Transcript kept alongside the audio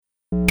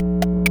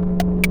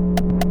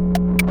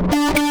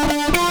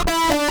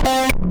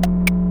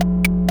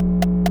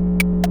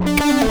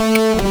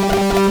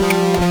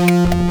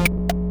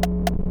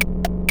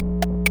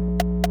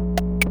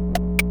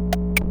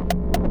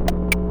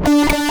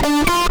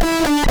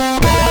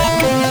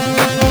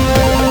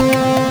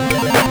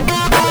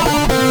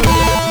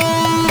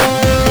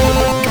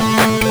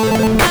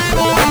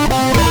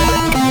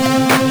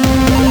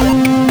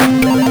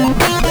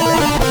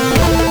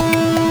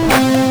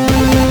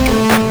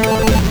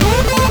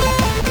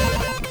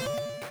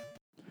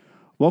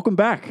Welcome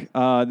back.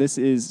 This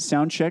is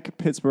Soundcheck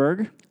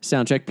Pittsburgh.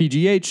 Soundcheck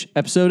PGH,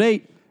 episode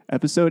 8.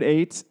 Episode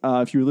 8.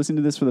 If you're listening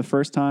to this for the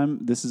first time,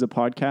 this is a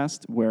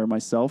podcast where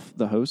myself,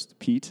 the host,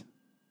 Pete,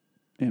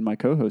 and my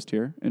co-host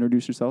here,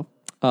 introduce yourself.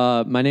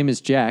 My name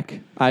is Jack.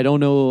 I don't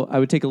know. I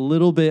would take a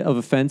little bit of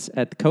offense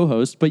at the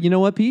co-host, but you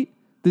know what, Pete?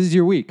 This is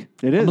your week.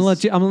 It is. I'm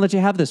gonna let you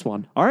have this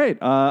one. All right.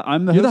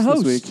 I'm the You're host, the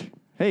host this week.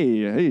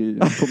 Hey,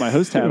 I put my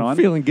host hat on.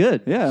 Feeling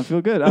good. Yeah, I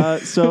feel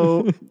good.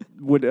 So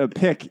would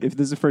pick, if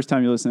this is the first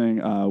time you're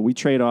listening, we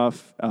trade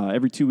off.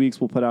 Every 2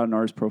 weeks, we'll put out an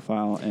artist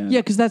profile. And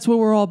Yeah, because that's what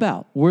we're all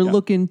about. We're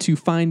looking to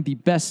find the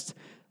best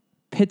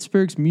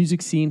Pittsburgh's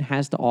music scene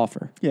has to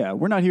offer. Yeah,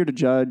 we're not here to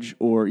judge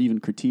or even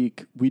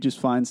critique. We just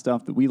find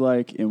stuff that we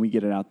like and we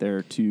get it out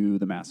there to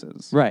the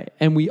masses. Right.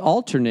 And we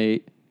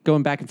alternate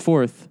going back and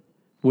forth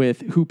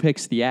with who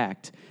picks the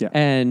act. Yeah.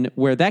 And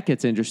where that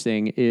gets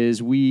interesting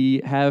is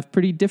we have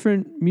pretty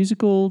different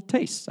musical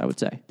tastes, I would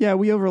say. Yeah,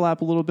 we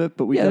overlap a little bit,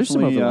 but we There's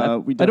some definitely...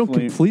 overlap. we I don't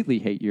definitely- completely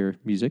hate your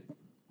music.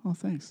 Oh,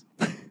 thanks.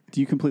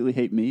 Do you completely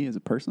hate me as a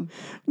person?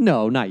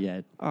 No, not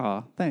yet.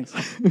 Aw, thanks.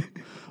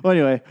 Well,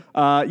 anyway,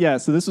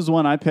 so this was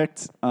one I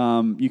picked.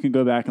 You can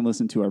go back and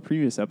listen to our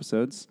previous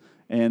episodes.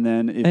 And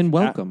then And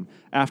welcome.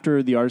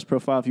 After the artist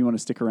profile, if you want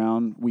to stick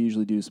around, we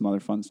usually do some other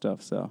fun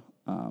stuff. So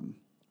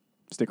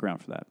stick around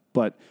for that.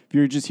 But if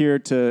you're just here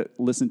to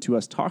listen to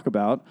us talk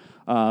about,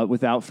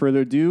 without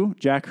further ado,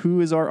 Jack,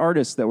 who is our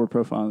artist that we're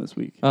profiling this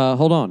week?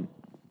 Hold on.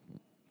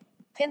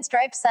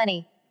 Pinstripe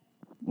Sunny.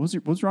 What's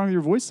wrong with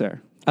your voice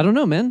there? I don't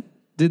know, man.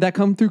 Did that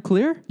come through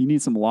clear? You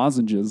need some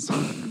lozenges.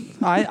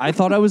 I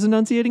thought I was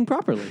enunciating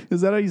properly.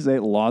 Is that how you say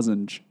it?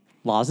 Lozenge?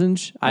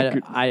 Lozenge?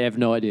 I have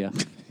no idea.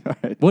 All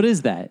right. What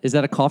is that? Is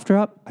that a cough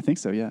drop? I think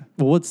so, yeah.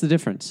 Well, what's the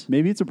difference?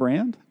 Maybe it's a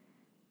brand?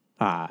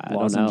 I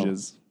don't know.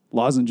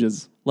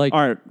 Lozenges. Like-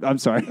 all right, I'm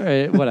sorry. All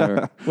right,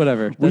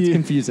 whatever. That's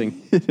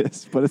confusing. It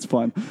is, but it's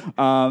fun.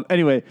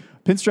 Anyway,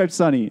 Pinstripe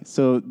Sunny.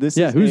 So this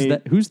Yeah, is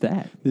who's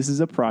that? This is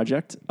a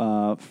project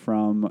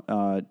from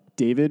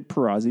David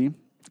Perazzi.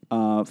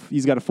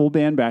 He's got a full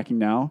band backing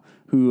now.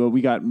 We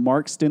got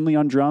Mark Stinley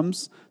on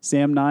drums,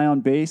 Sam Nye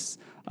on bass,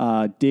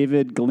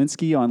 David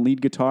Galinsky on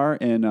lead guitar,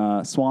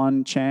 and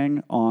Swan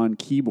Chang on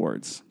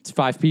keyboards. It's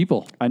 5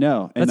 people. I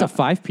know. That's a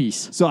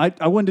 5-piece. So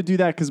I wanted to do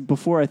that because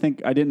before I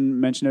think I didn't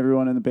mention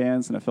everyone in the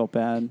bands and I felt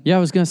bad. Yeah, I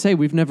was going to say,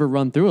 we've never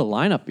run through a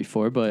lineup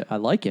before, but I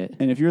like it.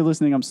 And if you're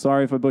listening, I'm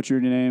sorry if I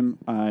butchered your name.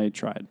 I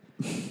tried.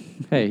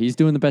 Hey, he's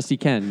doing the best he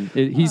can.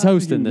 He's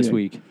hosting this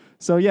week.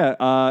 So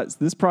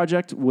this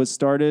project was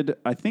started,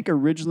 I think,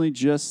 originally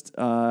just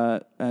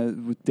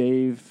with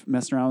Dave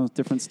messing around with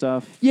different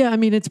stuff. Yeah, I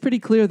mean, it's pretty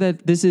clear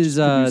that this is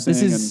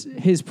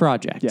his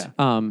project. Yeah.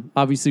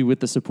 Obviously with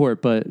the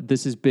support, but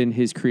this has been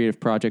his creative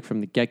project from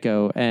the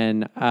get-go.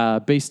 And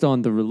based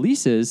on the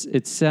releases,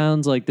 it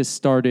sounds like this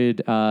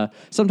started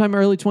sometime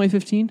early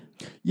 2015.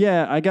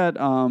 Yeah, I got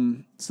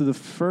so the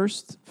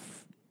first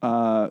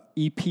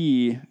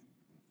EP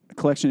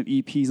collection of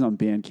EPs on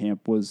Bandcamp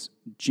was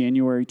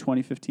January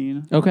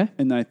 2015. Okay.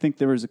 And I think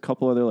there was a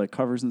couple other like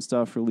covers and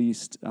stuff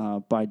released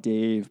by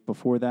Dave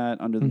before that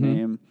under the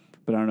name,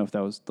 but I don't know if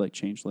that was like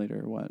changed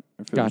later or what, or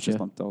if it was just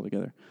lumped all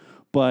together.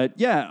 But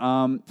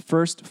yeah,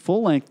 first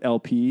full length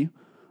LP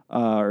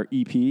or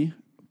EP,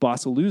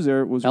 Boss a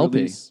Loser was LP.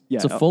 released. Yeah,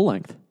 It's a full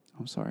length.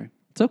 I'm sorry.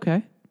 It's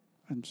okay.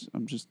 I'm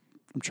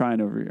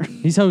trying over here.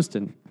 He's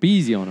hosting. Be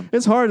easy on him.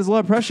 It's hard. It's a lot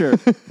of pressure.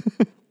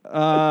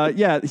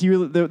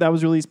 That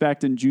was released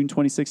back in June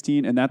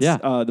 2016, and that's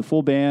the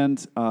full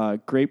band.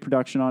 Great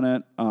production on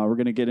it. We're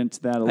gonna get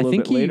into that a little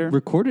bit later. I think he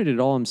recorded it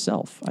all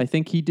himself.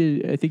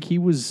 It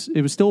was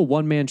still a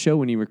one-man show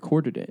when he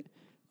recorded it.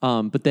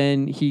 But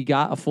then he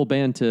got a full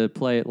band to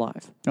play it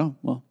live. Oh,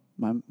 well,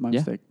 my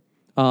mistake.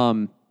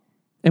 And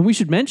we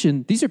should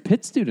mention these are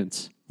Pitt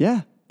students.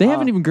 Yeah, They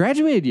haven't even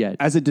graduated yet.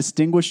 as a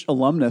distinguished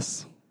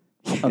alumnus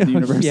of the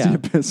University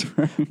of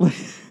Pittsburgh.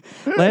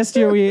 Last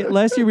year we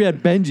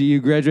had Benji who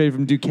graduated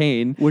from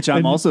Duquesne, Which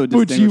I'm also a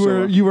which distinguished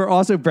alum. you were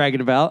also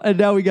bragging about, and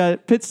now we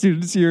got Pitt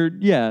students here.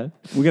 Yeah,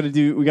 We got I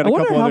a wonder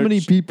couple how other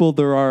many people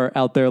there are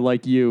out there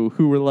like you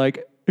who were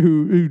like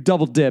who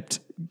double dipped,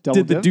 did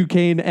the dipped?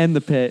 Duquesne and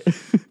the Pitt.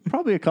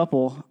 Probably a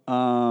couple.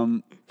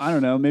 I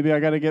don't know. Maybe I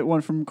got to get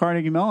one from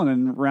Carnegie Mellon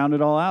and round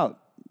it all out.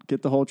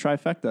 Get the whole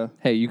trifecta.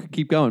 Hey, you could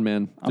keep going,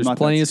 man. There's not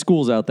plenty that- of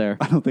schools out there.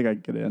 I don't think I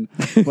could get in,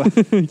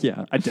 but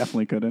Yeah, I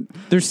definitely couldn't.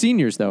 they're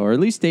seniors though, or at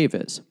least Dave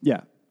is.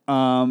 Yeah.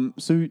 I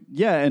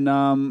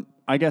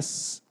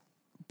guess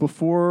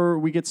before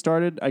we get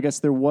started, I guess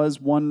there was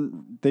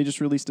one. They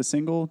just released a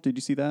single. Did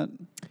you see that?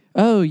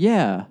 Oh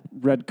yeah,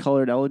 Red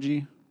Colored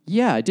Elegy.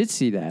 yeah, I did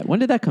see that. When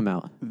did that come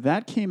out?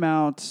 That came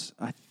out,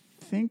 I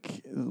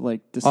think,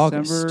 like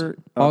December.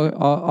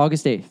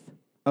 August 8th.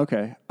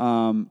 Okay. I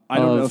don't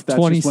know if that's just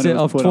when it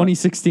was of put on.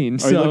 2016, you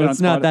so looking it's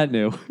on not Spotify? that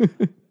new.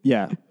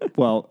 Yeah.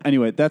 Well,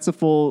 anyway, that's a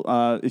full.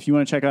 If you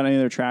want to check out any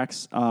of their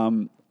tracks,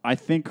 I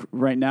think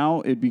right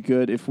now it'd be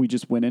good if we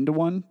just went into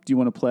one. Do you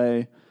want to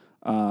play?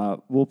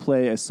 We'll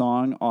play a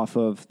song off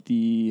of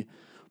the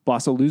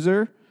Boss a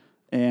Loser,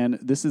 and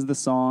this is the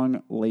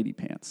song Lady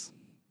Pants.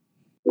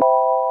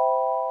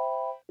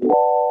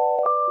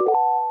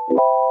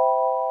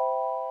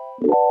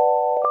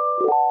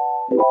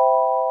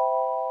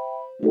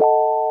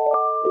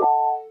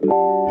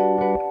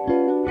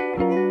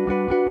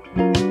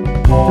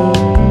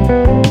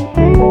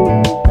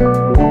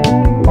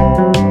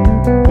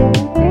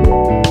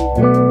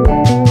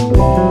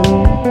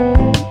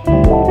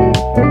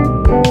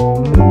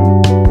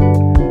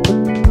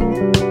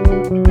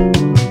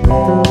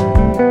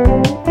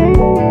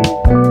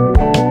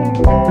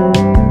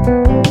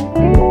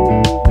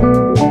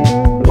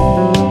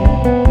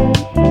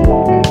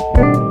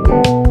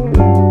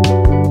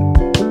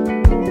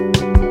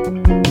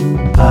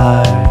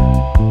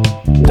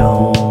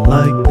 Don't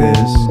like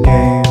this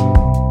game.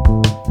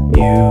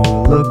 You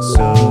look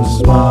so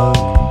smug,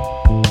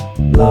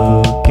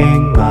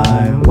 looking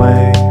my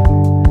way,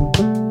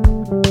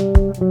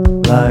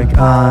 like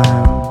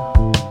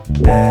I'm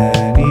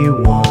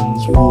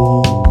anyone's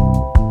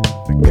fool,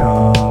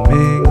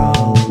 becoming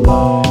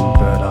alone.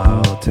 But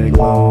I'll take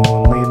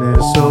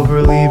loneliness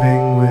over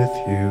leaving with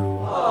you.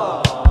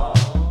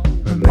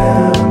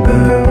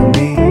 Remember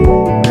me,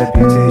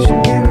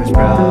 reputation here is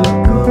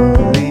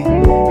broccoli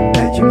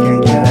that you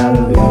can't get out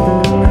of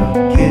your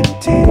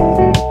kitty.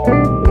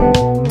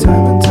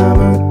 Time and time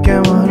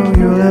again, why don't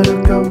you let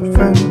it go,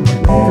 friend?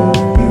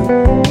 And if you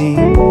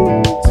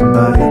need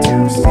somebody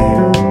to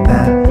steal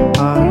that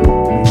heart,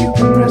 you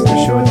can rest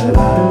assured that I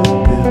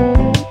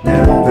will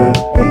never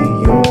be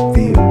your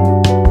thief.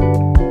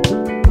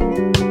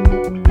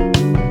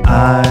 I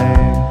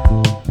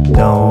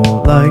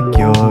don't like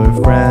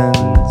your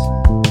friends.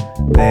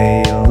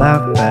 They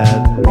laugh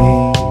at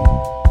me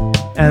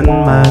and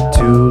my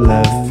two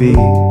left feet.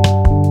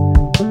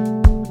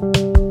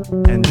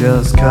 And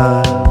just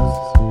 'cause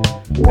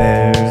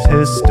there's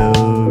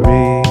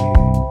history,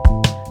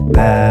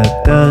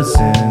 that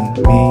doesn't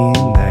mean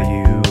that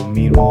you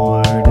mean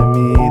more to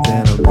me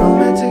than a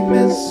romantic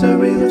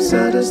misery of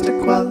saddest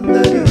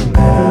equality.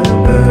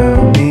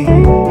 Remember me,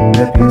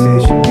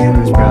 reputation here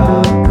is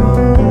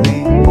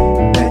broccoli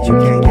that you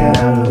can't get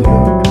out of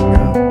your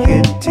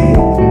kitty.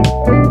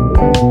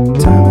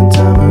 Time and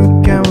time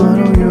again, why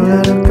don't you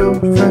let it go,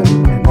 friend?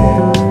 And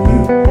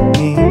if you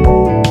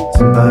need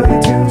somebody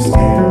to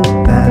steal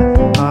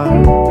that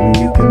heart,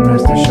 you can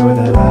rest assured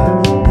that I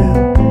will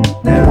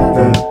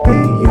never be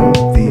your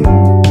thief.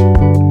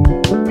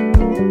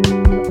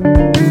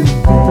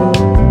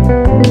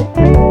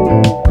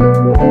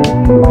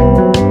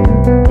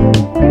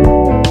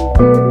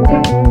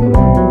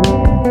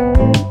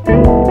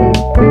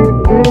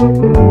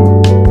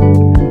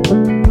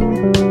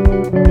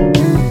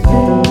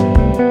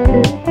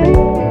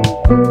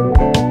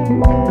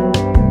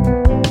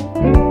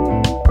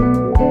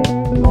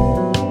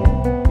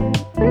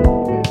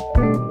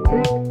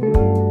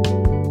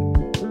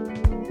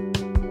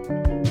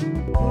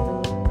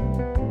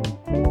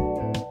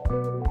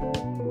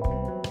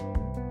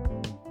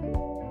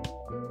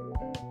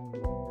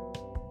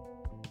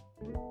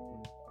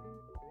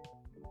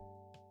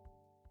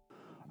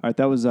 All right,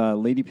 that was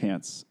Lady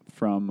Pants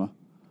from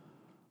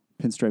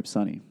Pinstripe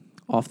Sunny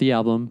Off the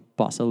album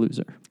Bossa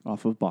Loser.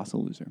 off of Bossa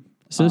Loser.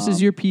 So this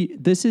is your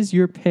Pete. This is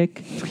your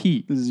pick,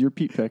 Pete. This is your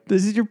Pete pick.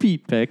 This is your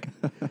Pete pick.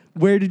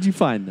 Where did you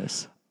find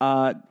this?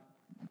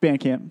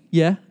 Bandcamp.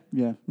 Yeah,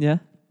 Yeah, yeah.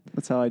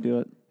 that's how I do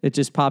it. It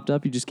just popped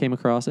up. You just came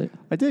across it.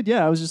 I did,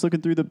 yeah. I was just looking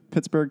through the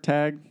Pittsburgh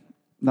tag,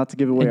 not to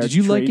give away And our did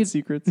you like trade it?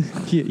 secrets.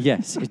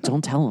 Yes.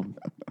 Don't tell them.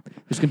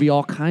 There's gonna be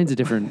all kinds of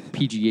different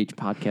PGH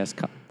podcasts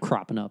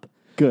cropping up.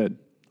 Good.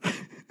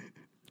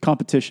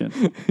 Competition.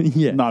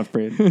 Yeah. Not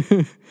afraid.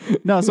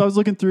 No, so I was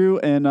looking through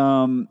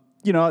and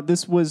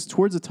this was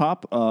towards the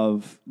top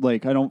of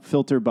like I don't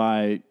filter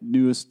by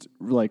newest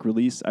like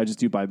release. I just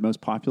do by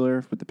most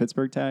popular with the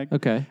Pittsburgh tag.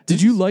 Okay.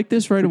 Did you like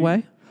this right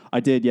away? I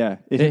did, yeah.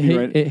 It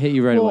hit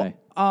you right away.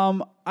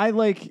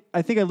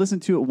 I think I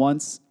listened to it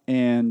once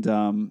and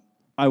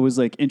I was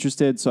like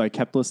interested, so I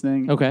kept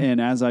listening. Okay.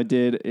 And as I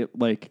did, it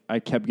like I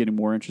kept getting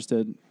more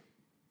interested.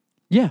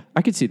 Yeah,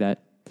 I could see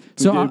that.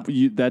 So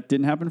that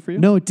didn't happen for you?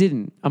 no, it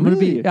didn't. I'm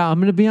Really?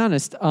 gonna be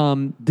honest.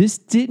 This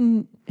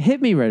didn't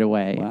hit me right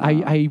away. Wow.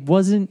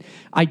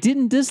 I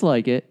didn't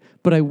dislike it,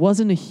 but I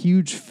wasn't a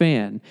huge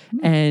fan.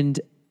 And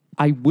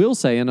I will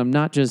say, and I'm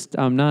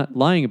not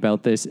lying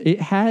about this,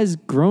 it has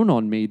grown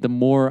on me the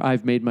more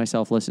I've made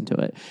myself listen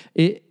to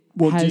it.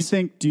 Well, do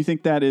you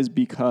think that is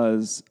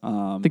because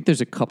I think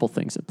there's a couple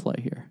things at play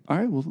here. all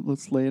right, well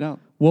let's lay it out.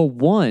 Well,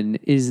 one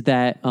is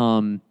that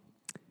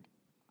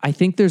I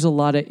think there's a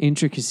lot of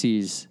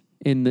intricacies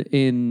in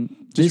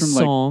Just this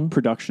from song. like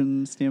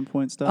production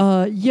standpoint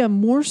stuff. Yeah,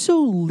 more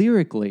so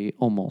lyrically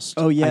almost.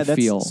 Oh yeah, I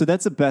feel. so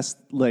that's the best.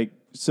 Like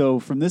so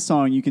from this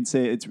song, you can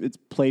say it's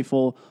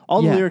playful.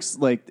 All Yeah. the lyrics,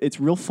 like it's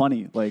real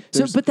funny. Like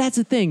So, but that's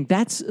the thing.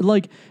 That's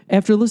like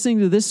after listening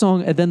to this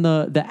song and then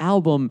the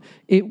album,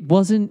 it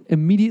wasn't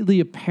immediately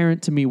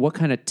apparent to me what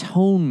kind of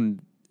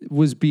tone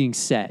was being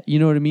said. You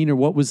know what I mean? Or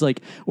what was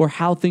like, or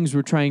how things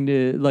were trying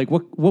to like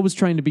what was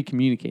trying to be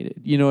communicated.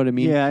 You know what I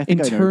mean? Yeah, I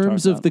think in I know what you're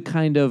terms talking of the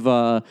kind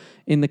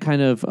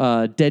of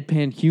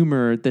deadpan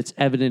humor that's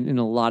evident in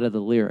a lot of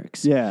the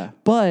lyrics. Yeah.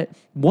 But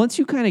once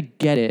you kind of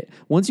get it,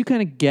 once you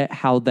kind of get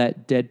how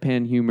that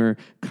deadpan humor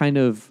kind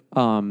of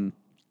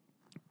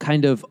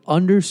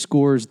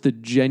underscores the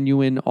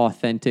genuine,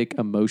 authentic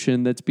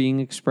emotion that's being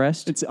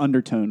expressed. It's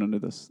undertone under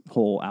this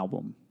whole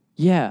album.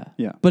 Yeah,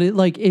 Yeah. But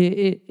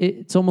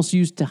it's almost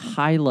used to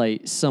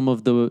highlight some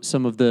of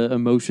the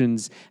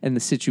emotions and the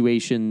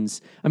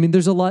situations. I mean,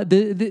 there's a lot.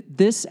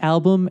 This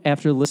album,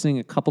 after listening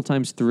a couple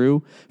times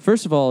through,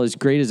 first of all, is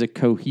great as a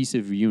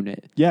cohesive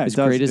unit. Yeah, it's it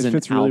does. great as It an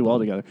fits really well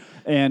album. together.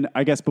 And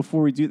I guess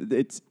before we do,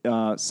 it's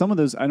some of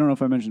those. I don't know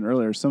if I mentioned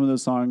earlier. Some of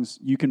those songs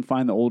you can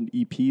find the old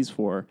EPs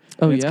for.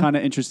 Oh, and it's yeah? kind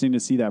of interesting to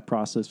see that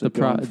process. Of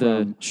going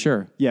from,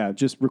 Sure, yeah,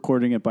 just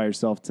recording it by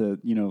yourself to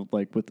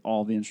like with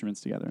all the instruments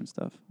together and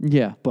stuff.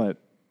 yeah. But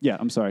yeah,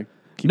 I'm sorry.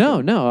 Keep No,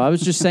 going. no. I was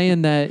just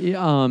saying that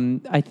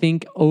I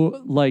think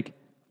like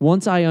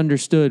once I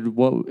understood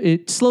what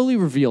it slowly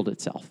revealed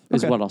itself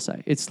is Okay. what I'll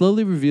say. It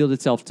slowly revealed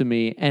itself to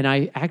me, and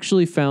I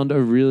actually found a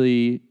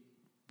really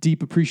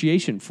deep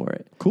appreciation for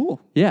it.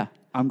 Cool. Yeah.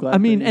 I'm glad I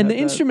mean, that you and had the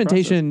that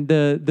instrumentation,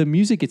 the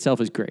music itself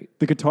is great.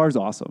 The guitar's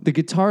awesome. The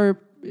guitar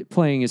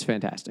playing is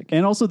fantastic.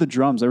 And also the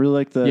drums. I really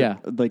like the Yeah.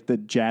 like the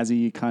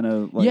jazzy kind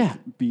of like Yeah.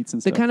 beats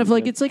and The stuff. kind of Really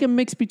like good. it's like a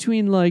mix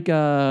between like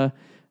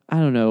I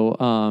don't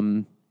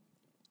know,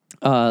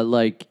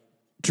 like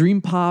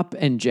dream pop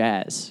and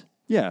jazz.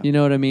 Yeah. You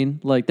know what I mean?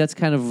 Like that's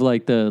kind of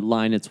like the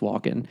line it's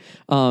walking.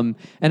 And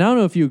I don't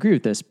know if you agree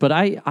with this, but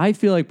I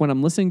feel like when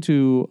I'm listening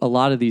to a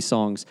lot of these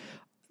songs,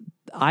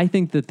 I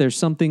think that there's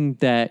something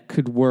that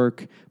could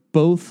work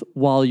both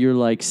while you're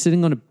like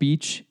sitting on a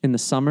beach in the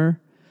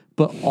summer,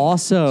 but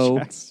also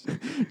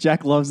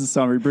Jack loves the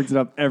summer. He brings it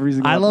up every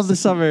single I love the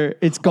episode. summer.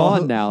 It's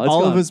gone now. It's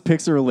all gone. of his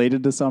picks are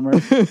related to summer.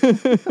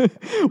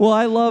 Well,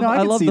 I love No, I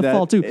can love see the that.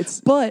 fall too.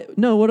 It's- But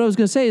no, what I was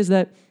going to say is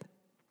that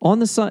in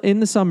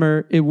the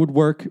summer it would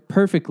work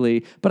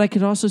perfectly. But I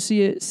could also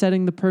see it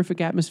setting the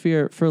perfect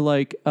atmosphere for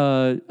like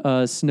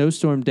a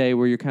snowstorm day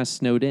where you're kind of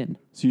snowed in.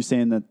 So you're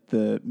saying that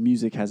the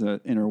music has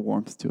an inner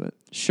warmth to it?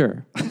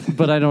 Sure,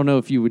 but I don't know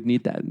if you would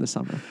need that in the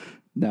summer.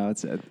 No,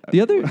 it's it. The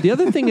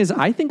other thing is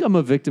I think I'm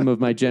a victim of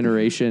my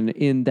generation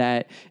in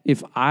that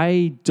if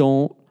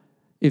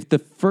the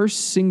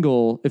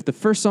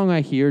first song I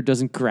hear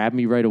doesn't grab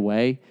me right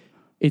away,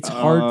 it's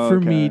hard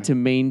for me okay. to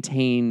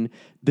maintain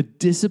the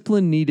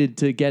discipline needed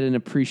to get an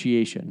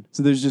appreciation.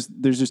 So there's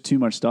just too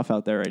much stuff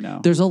out there right now.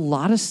 There's a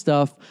lot of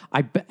stuff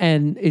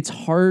and it's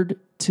hard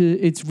to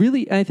it's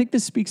really I think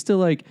this speaks to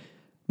like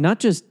not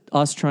just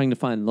us trying to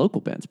find local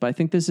bands, but I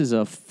think this is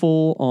a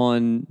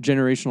full-on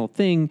generational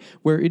thing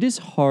where it is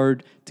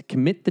hard to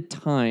commit the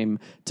time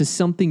to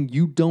something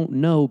you don't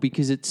know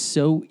because it's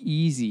so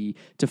easy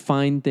to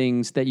find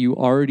things that you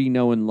already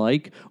know and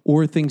like,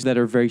 or things that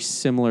are very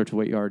similar to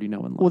what you already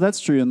know and like. Well,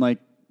 that's true. And like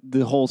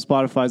the whole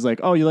Spotify's like,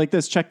 oh, you like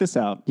this? Check this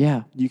out.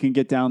 Yeah. You can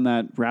get down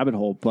that rabbit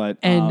hole. But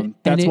And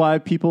that's it- why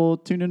people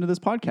tune into this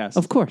podcast.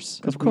 Of course.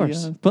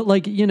 But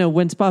like,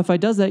 when Spotify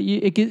does that,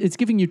 it's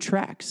giving you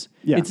tracks.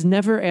 Yeah. It's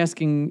never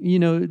asking,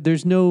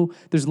 there's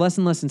less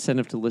and less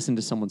incentive to listen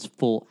to someone's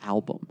full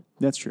album.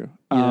 That's true.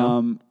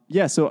 know?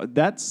 Yeah, so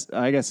that's,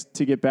 I guess,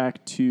 to get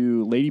back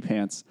to Lady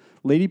Pants.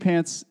 Lady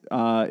Pants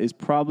is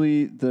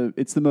probably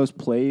it's the most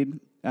played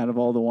out of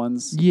all the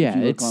ones. Yeah, If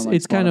you look on, like,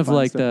 it's kind of Spotify and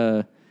like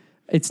stuff.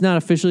 it's not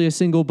officially a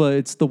single, but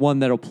it's the one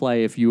that'll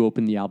play if you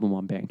open the album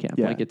on Bandcamp.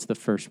 Yeah. Like it's the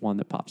first one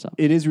that pops up.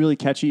 It is really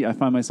catchy. I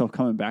find myself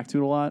coming back to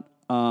it a lot.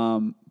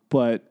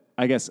 But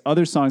I guess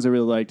other songs I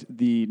really liked,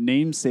 the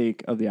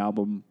namesake of the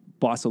album,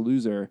 Bossa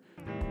Loser.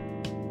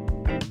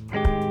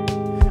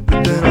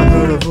 But then I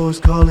heard a voice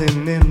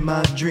calling in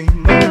my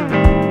dream.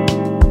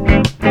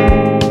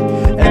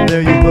 And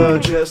there you were,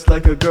 just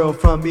like a girl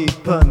from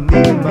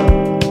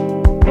Ipanema.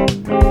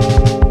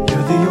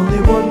 You're the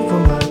only one for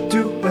my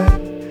duet.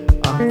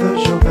 I'm the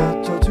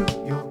Gilberto to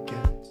your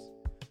cats.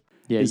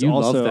 Yeah, is you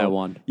also, love that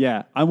one.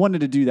 Yeah, I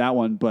wanted to do that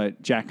one,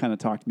 but Jack kind of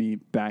talked me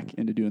back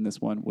into doing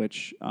this one,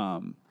 which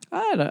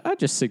I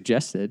just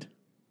suggested.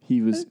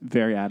 he was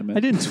very adamant.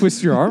 I didn't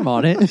twist your arm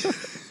on it.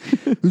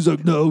 He's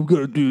like, no, I'm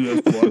going to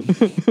do this one.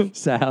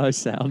 That's how I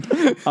sound.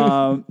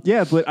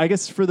 Yeah, but I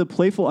guess for the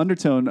playful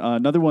undertone,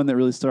 another one that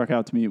really stuck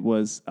out to me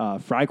was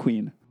Fry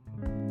Queen.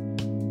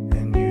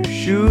 And you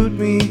shoot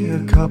me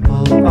a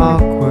couple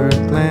awkward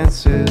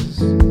glances.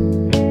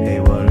 Hey,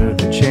 what are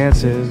the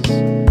chances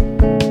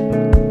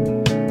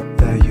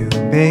that you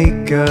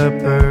make a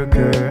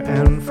burger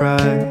and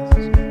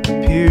fries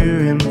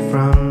appear in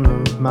front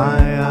of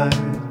my eyes?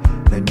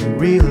 Then you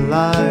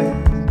realize.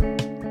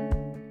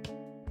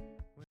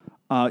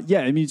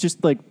 Yeah, I mean, it's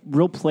just like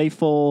real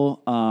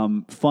playful,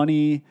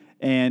 funny,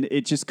 and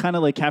it just kind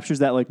of like captures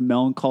that like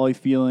melancholy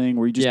feeling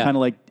where you just Yeah. kind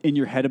of like in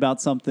your head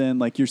about something,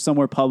 like you're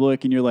somewhere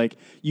public and you're like,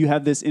 you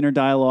have this inner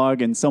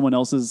dialogue and someone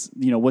else's,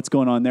 what's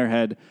going on in their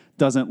head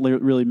doesn't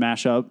really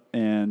mash up.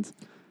 And I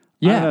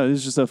Yeah. don't know,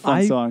 it's just a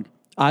fun song.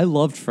 I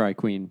loved Fry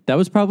Queen. That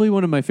was probably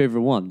one of my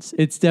favorite ones.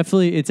 It's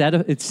definitely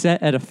it's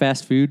set at a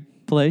fast food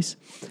place,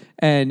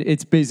 and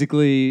it's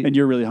basically. And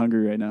you're really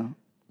hungry right now.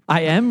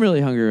 I am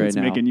really hungry right now. It's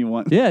making you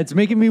want. Yeah, it's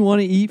making me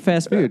want to eat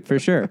fast food for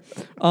sure.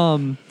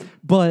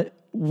 But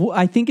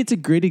I think it's a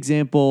great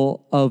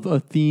example of a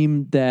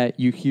theme that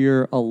you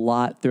hear a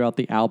lot throughout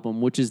the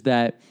album, which is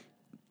that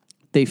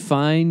the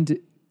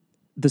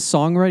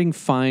songwriting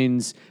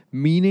finds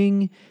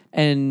meaning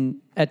and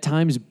at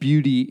times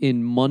beauty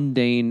in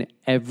mundane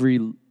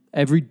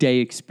everyday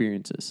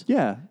experiences.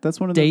 Yeah, that's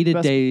one of the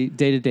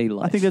day-to-day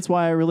life. I think that's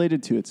why I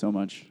related to it so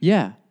much.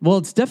 Yeah. Well,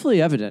 it's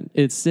definitely evident.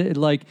 It's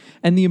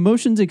and the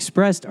emotions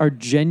expressed are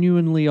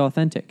genuinely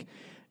authentic.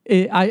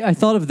 I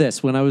thought of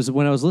this when I was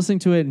listening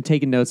to it and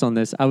taking notes on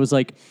this. I was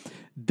like,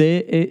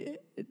 the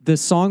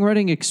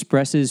songwriting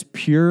expresses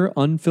pure,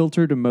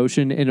 unfiltered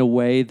emotion in a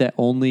way that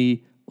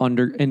only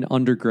an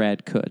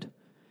undergrad could.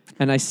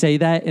 And I say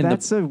that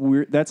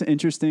that's an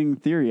interesting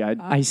theory.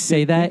 I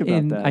say that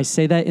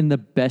in the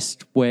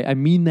best way. I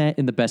mean that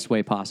in the best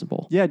way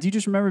possible. Yeah. Do you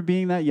just remember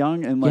being that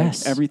young and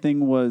Yes.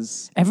 everything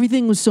was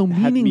so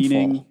meaningful?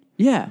 meaning.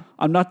 Yeah.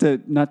 I'm not to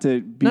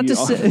say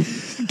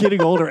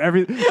getting older.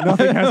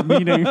 Nothing has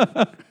meaning.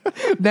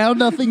 Now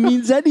nothing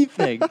means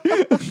anything.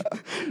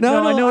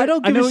 No, I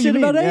don't give a shit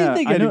about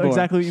anything I know anymore.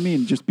 exactly what you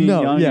mean. Just being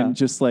young and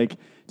just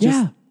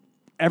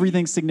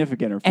everything's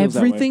significant or feels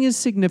everything that way. is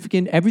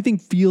significant. Everything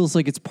feels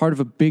like it's part of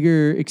a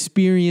bigger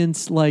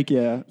experience. Like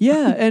and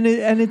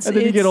then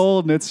you get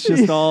old and it's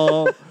just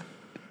all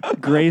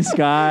gray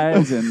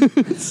skies and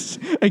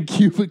and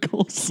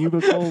cubicles.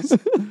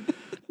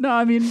 No,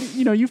 I mean,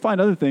 you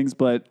find other things,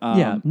 but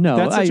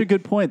that's such a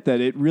good point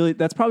that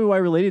that's probably why I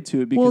related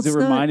to it because it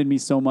reminded me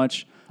so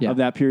much of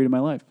that period of my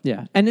life.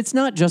 Yeah. And it's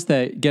not just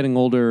that getting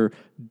older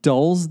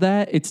dulls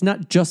that. It's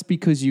not just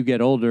because you get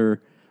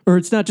older, or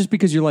it's not just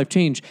because your life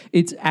changed.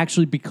 It's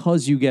actually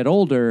because you get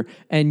older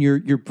and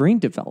your brain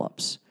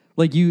develops.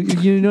 Like you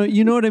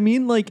know what I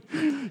mean? Like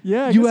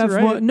you have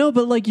right.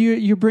 But like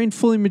your brain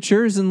fully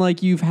matures and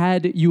like you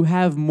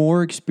have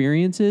more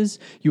experiences,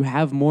 you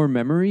have more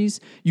memories,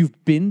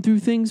 you've been through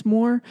things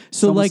more.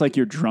 So it's almost like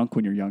you're drunk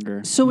when you're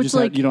younger. So it's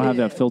like you don't have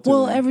that filter.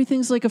 Well, there.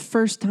 everything's like a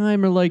first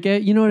time, or like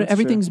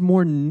everything's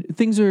more.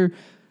 Things are.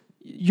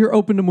 You're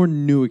open to more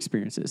new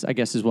experiences, I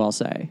guess, is what I'll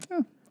say. Yeah,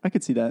 I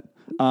could see that.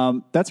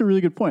 That's a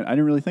really good point. I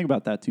didn't really think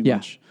about that too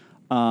much.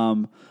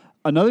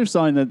 Another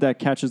song that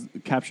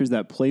captures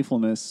that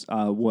playfulness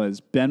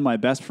was "Ben, My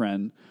Best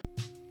Friend."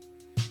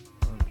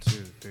 1, 2,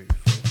 3, 4.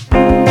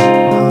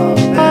 Oh,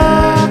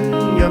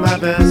 Ben, you're my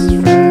best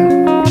friend.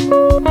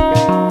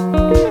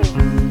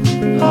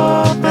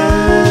 Oh,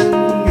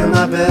 Ben, you're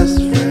my best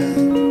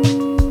friend.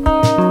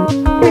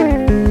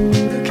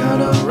 You're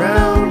kind of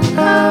round and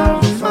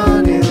have a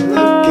funny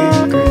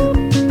looking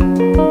grin.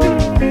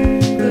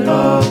 But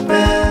oh,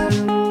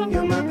 Ben,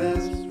 you're my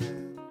best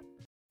friend.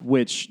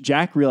 Which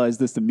Jack realized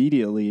this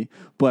immediately,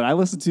 but I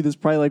listened to this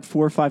probably like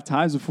 4 or 5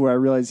 times before I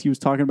realized he was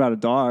talking about a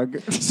dog.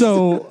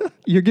 So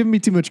you're giving me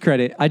too much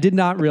credit. I did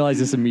not realize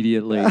this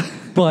immediately,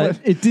 but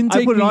it didn't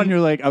take I put it me...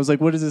 on. I was like,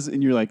 "What is this?"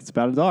 And you're like, "It's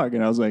about a dog."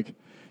 And I was like,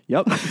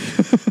 "Yep."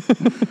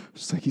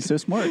 Just like he's so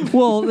smart.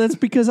 Well, that's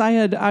because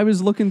I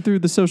was looking through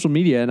the social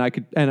media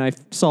and I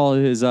saw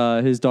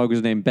his dog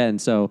was named Ben.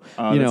 So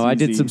I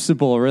did some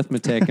simple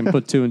arithmetic and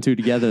put 2 and 2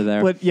 together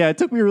there. But yeah, it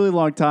took me a really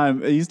long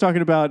time. He's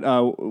talking about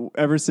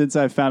ever since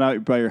I found out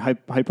about your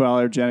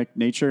hypoallergenic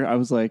nature. I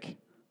was like,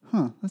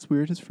 that's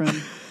weird. His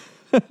friend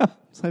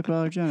is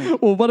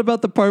hypoallergenic. Well, what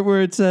about the part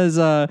where it says,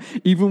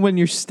 even when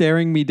you're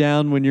staring me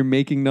down when you're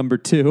making number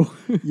 2?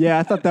 Yeah,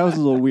 I thought that was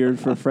a little weird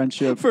for a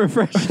friendship. For a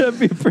friendship, that'd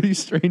be a pretty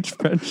strange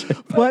friendship.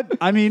 But,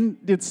 I mean,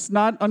 it's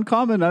not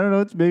uncommon. I don't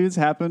know. Maybe it's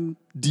happened.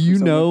 Do you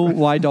know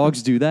why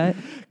dogs do that?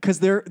 Because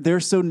they're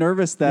so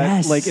nervous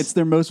that like it's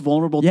their most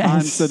vulnerable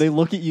time. So they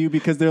look at you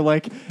because they're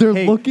like,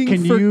 they're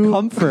looking for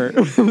comfort.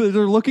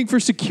 They're looking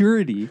for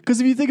security. Because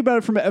if you think about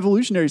it from an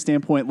evolutionary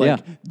standpoint,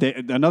 like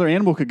another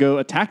animal could go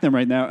attack them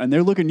right now, and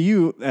they're looking at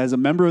you as a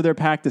member of their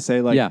pack to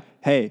say like,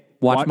 hey,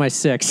 watch my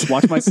 6.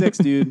 Watch my 6,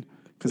 dude.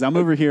 Because I'm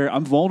over here,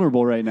 I'm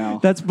vulnerable right now.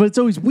 But it's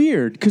always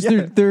weird because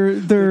they're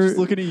just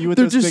looking at you with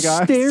those big eyes.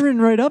 They're just staring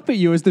right up at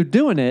you as they're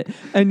doing it.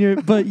 And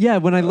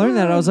when I learned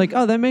that, I was like,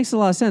 oh, that makes a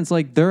lot of sense.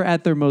 Like they're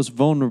at their most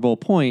vulnerable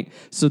point,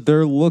 so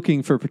they're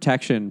looking for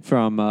protection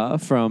from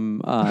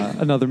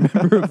another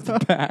member of the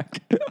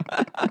pack.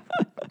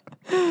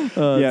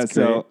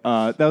 So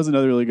that was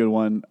another really good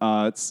one.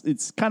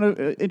 It's kind of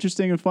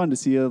interesting and fun to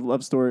see a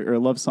love story or a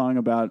love song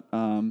about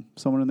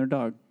someone and their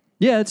dog.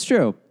 Yeah, it's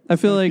true. I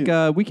feel like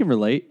we can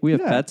relate. We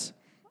have pets.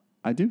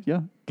 I do,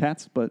 yeah.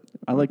 Cats, but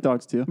I like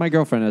dogs too. My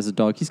girlfriend has a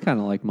dog. He's kind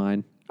of like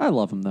mine. I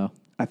love him, though.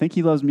 I think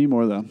he loves me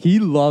more, though. He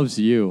loves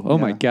you. Oh,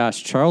 my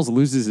gosh. Charles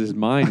loses his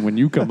mind when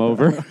you come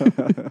over.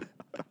 Shout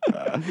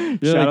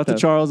out to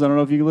Charles. I don't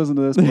know if you can listen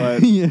to this,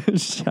 but...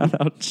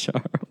 Shout out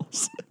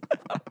Charles.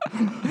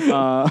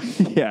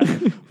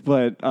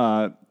 But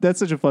that's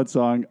such a fun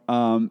song.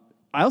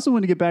 I also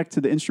want to get back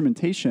to the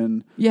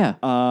instrumentation. Yeah.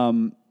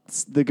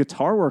 the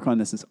guitar work on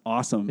this is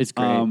awesome. It's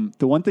great.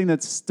 The one thing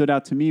that stood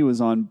out to me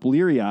was on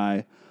Bleary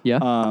Eye.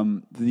 Yeah.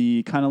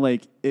 The kind of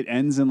like it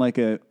ends in like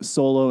a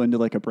solo into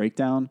like a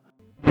breakdown.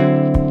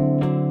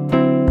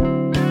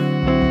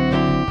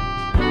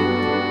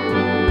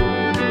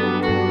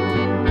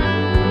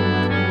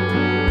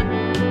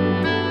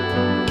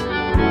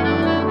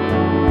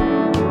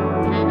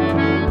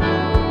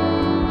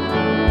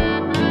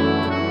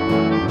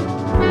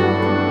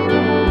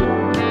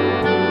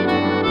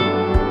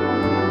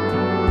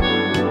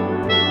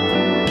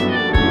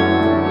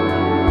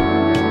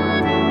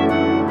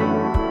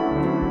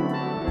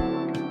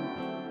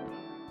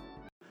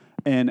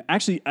 And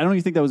actually, I don't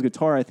even think that was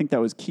guitar. I think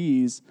that was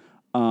keys.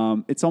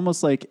 It's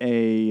almost like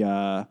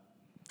a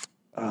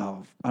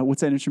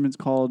what's that instrument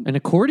called? An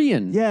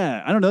accordion.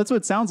 Yeah, I don't know. That's what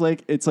it sounds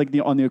like. It's like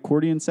on the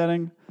accordion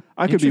setting.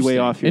 I could be way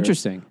off here.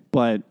 Interesting.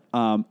 But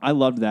I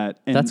loved that.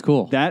 And That's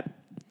cool. That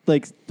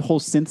like the whole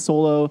synth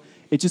solo,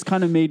 it just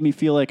kind of made me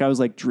feel like I was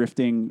like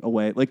drifting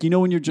away. Like, you know,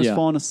 when you're just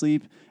falling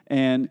asleep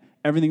and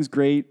everything's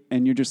great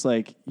and you're just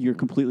like, you're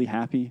completely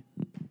happy.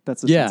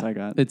 That's the sense I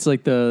got. It's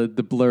like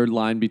the blurred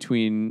line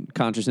between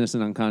consciousness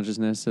and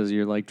unconsciousness as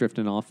you're like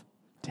drifting off.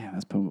 Damn,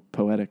 that's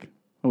poetic.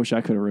 I wish I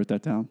could have wrote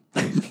that down.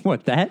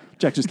 What, that?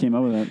 Jack just came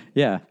up with that.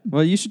 Yeah.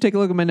 Well, you should take a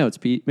look at my notes,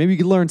 Pete. Maybe you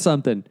could learn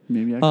something.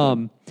 Maybe I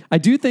could. I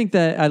do think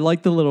that I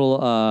like the little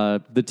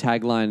the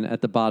tagline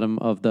at the bottom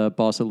of the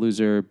Bossa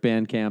Loser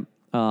Bandcamp.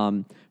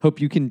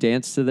 Hope you can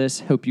dance to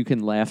this. Hope you can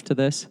laugh to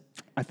this.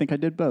 I think I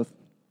did both.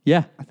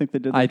 Yeah. I think they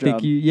did I their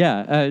job.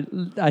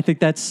 think I think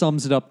that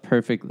sums it up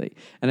perfectly.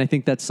 And I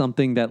think that's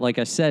something that, like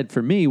I said,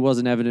 for me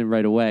wasn't evident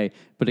right away,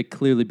 but it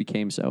clearly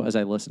became so as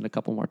I listened a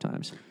couple more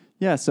times.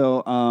 Yeah,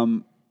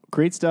 so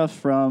great stuff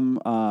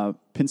from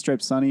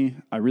Pinstripe Sunny.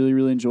 I really,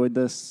 really enjoyed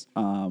this.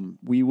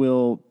 We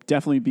will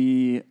definitely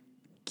be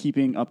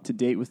keeping up to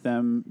date with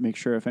them. Make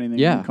sure if anything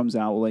new comes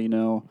out, we'll let you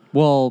know.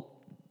 Well,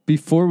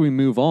 before we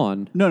move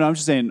on. No, I'm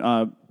just saying,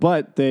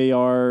 but they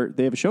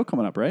have a show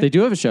coming up, right? They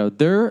do have a show.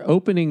 They're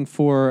opening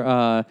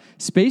for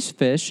Space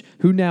Fish,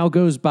 who now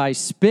goes by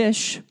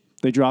Spish.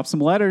 They dropped some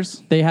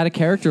letters. They had a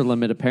character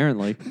limit,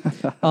 apparently.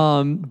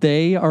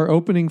 They are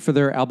opening for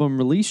their album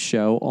release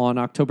show on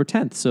October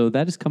 10th, so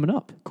that is coming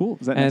up. Cool.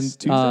 Is that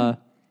next Tuesday?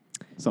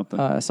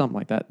 Something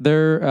like that.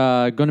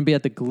 They're going to be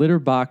at the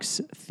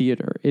Glitterbox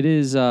Theater. It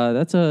is.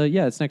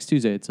 It's next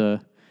Tuesday. It's a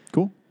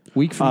cool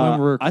week from when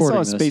we're recording.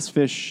 I saw Space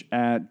Fish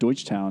at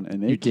Deutschtown,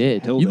 and they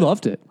did. killed You it.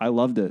 loved it. I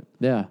loved it.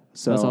 Yeah,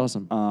 So that's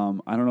awesome.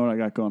 I don't know what I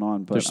got going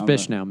on, but They're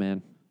Spish now,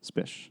 man.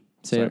 Spish.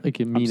 Say Sorry. it like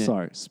you mean I'm it.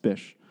 sorry,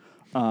 Spish.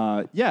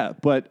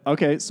 But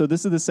okay. So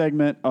this is the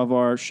segment of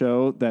our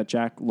show that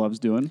Jack loves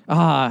doing.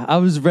 I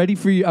was ready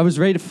for you. I was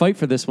ready to fight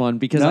for this one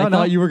because I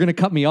thought you were going to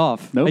cut me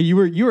off. Nope. You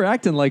were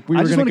acting like we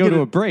were going to go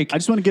to a break. I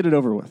just want to get it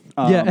over with.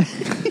 Yeah.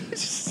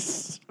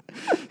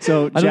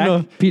 So I don't know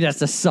if Pete has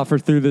to suffer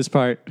through this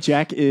part.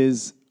 Jack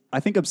is, I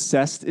think,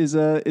 obsessed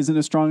isn't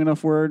a strong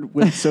enough word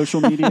with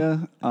social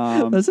media.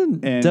 That's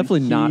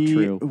definitely not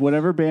true.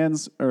 Whatever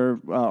bands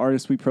or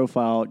artists we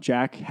profile,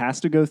 Jack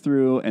has to go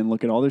through and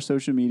look at all their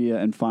social media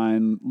and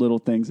find little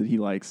things that he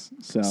likes.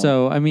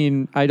 So I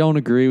mean, I don't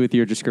agree with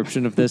your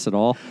description of this at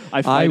all.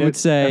 I would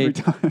say every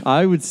time.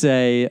 I would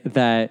say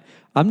that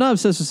I'm not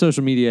obsessed with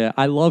social media.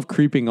 I love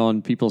creeping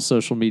on people's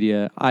social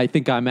media. I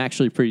think I'm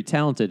actually pretty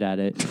talented at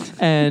it.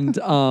 And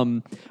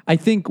I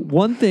think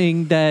one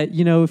thing that,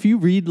 you know, if you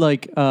read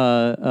like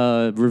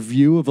a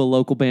review of a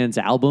local band's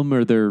album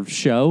or their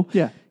show,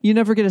 you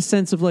never get a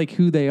sense of like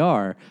who they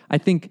are. I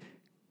think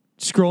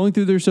scrolling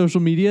through their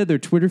social media, their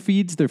Twitter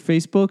feeds, their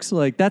Facebooks,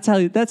 like that's how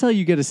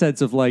you get a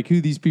sense of like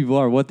who these people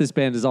are, what this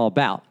band is all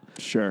about.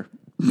 Sure.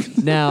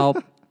 Now,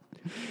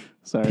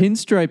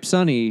 Pinstripe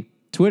Sunny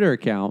Twitter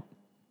account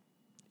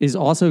is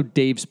also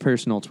Dave's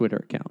personal Twitter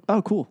account.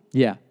 Oh, cool.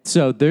 Yeah.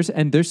 So there's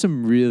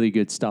some really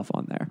good stuff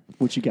on there.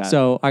 What you got?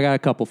 So I got a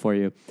couple for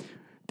you.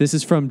 This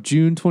is from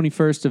June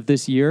 21st of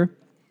this year.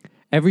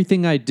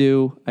 Everything I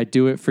do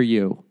it for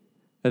you.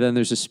 And then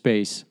there's a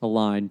space, a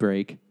line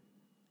break.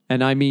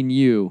 And I mean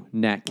you,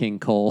 Nat King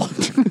Cole.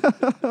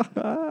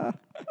 That's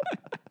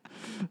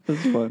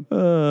fun.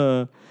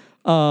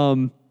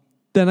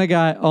 Then I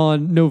got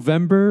on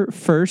November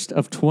 1st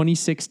of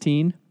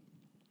 2016.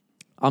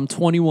 I'm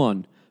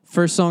 21.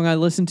 First song I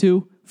listened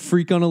to,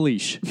 Freak on a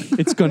Leash.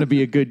 It's going to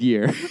be a good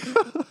year.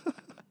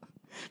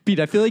 Pete,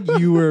 I feel like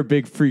you were a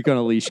big Freak on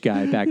a Leash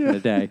guy back in the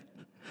day.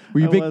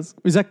 Were you big?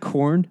 Was that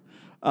Korn?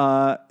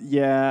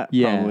 Yeah,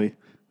 probably.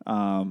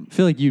 I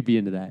feel like you'd be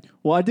into that.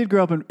 Well, I did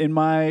grow up in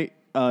my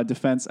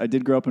defense, I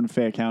did grow up in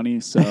Fayette County,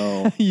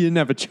 so you didn't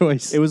have a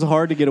choice. It was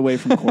hard to get away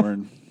from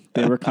Korn.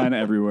 They were kind of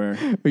everywhere.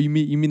 Or you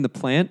mean the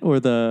plant or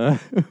the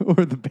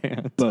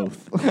band?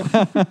 Both.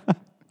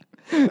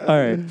 All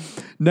right.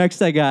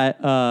 Next, I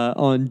got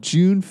on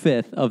June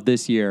 5th of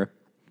this year.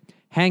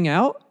 Hang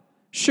out?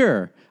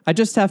 Sure. I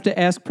just have to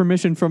ask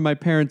permission from my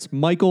parents,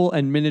 Michael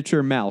and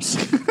Miniature Mouse.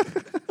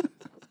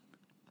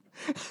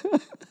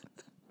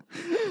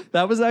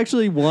 That was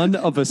actually one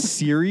of a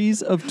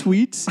series of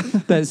tweets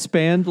that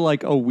spanned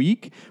like a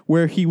week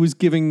where he was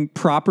giving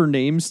proper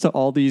names to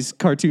all these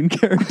cartoon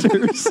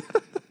characters.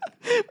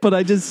 But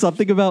I just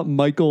something about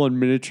Michael and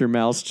Miniature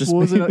Mouse just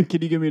What was made it?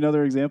 Can you give me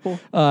another example?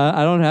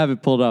 I don't have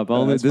it pulled up.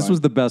 that's This fine. was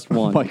the best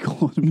one.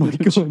 Michael and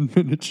Michael and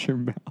Miniature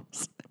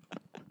Mouse.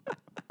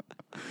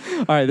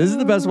 All right, this is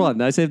the best one.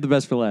 I saved the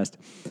best for last.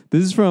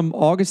 This is from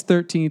August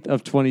 13th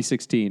of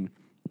 2016.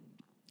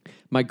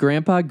 My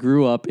grandpa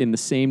grew up in the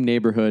same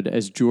neighborhood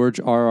as George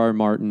R.R.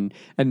 Martin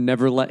and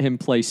never let him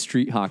play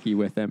street hockey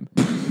with him.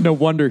 No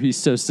wonder he's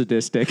so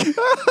sadistic.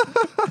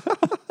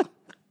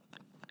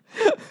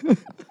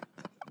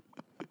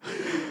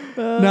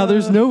 Now,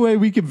 there's no way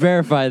we can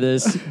verify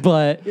this,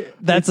 but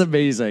that's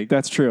amazing.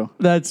 That's true.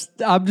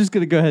 I'm just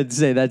going to go ahead and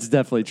say that's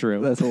definitely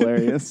true. That's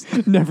hilarious.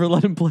 Never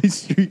let him play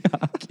street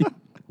hockey.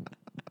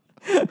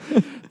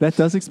 That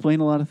does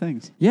explain a lot of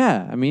things.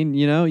 Yeah, I mean,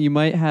 you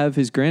might have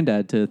his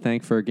granddad to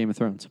thank for Game of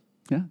Thrones.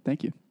 Yeah,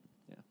 thank you.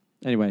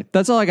 Anyway,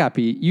 that's all I got,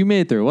 Pete. You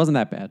made it through. It wasn't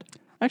that bad.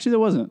 Actually, that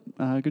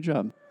wasn't. Good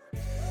job.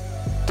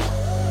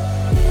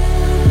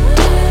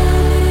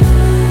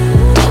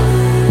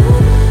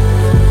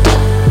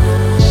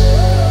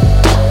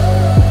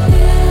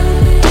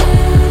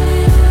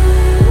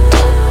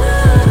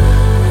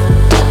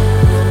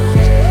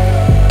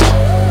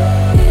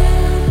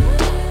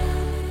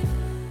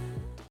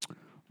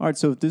 All right,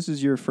 so if this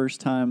is your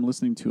first time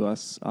listening to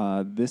us,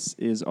 this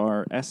is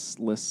our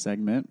S-list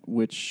segment,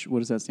 what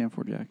does that stand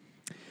for, Jack?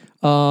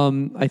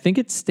 I think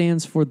it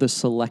stands for the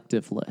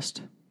selective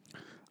list.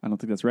 I don't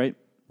think that's right.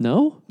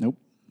 No? Nope.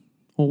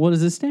 Well, what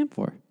does it stand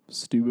for?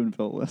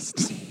 Steubenville list.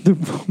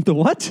 The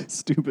what?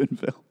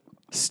 Steubenville.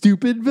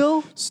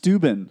 Stupidville?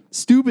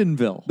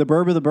 Steubenville. The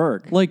burb of the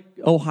burg. Like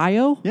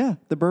Ohio? Yeah,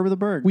 the burb of the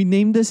burg. We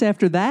named this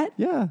after that?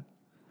 Yeah.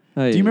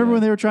 Oh, Do you remember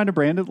when they were trying to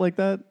brand it like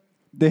that?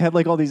 They had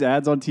like all these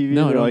ads on TV.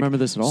 No, I They're don't like, remember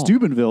this at all.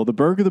 Steubenville, the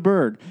burg of the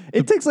burg.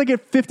 It takes like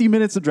 50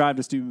 minutes to drive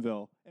to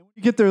Steubenville. And when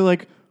you get there,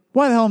 like,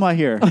 why the hell am I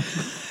here?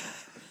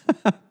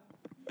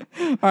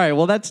 All right,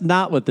 well, that's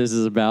not what this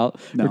is about,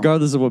 No.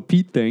 regardless of what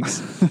Pete thinks.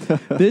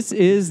 This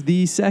is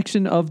the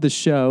section of the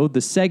show, the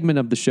segment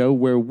of the show,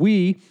 where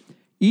we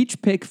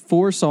each pick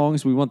 4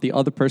 songs we want the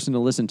other person to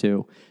listen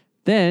to.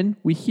 Then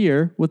we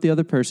hear what the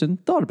other person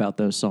thought about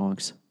those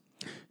songs.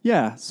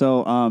 Yeah,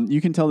 so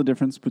you can tell the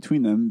difference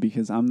between them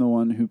because I'm the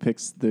one who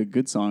picks the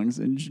good songs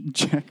and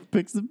Jack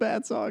picks the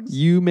bad songs.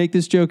 You make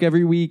this joke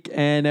every week,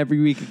 and every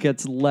week it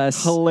gets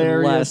less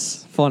Hilarious. and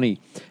less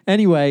funny.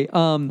 Anyway,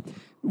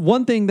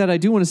 one thing that I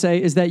do want to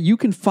say is that you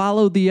can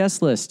follow the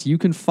S List. You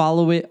can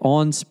follow it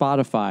on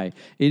Spotify.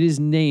 It is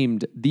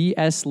named the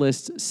S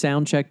List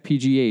Soundcheck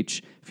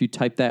PGH. If you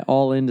type that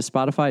all into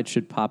Spotify, it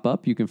should pop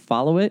up. You can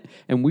follow it,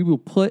 and we will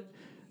put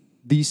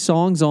these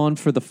songs on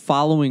for the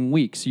following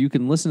week. So you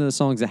can listen to the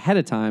songs ahead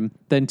of time,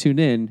 then tune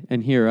in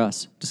and hear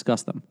us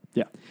discuss them.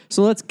 Yeah.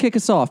 So let's kick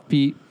us off,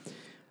 Pete.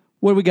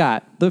 What do we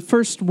got? The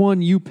first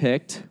one you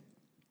picked.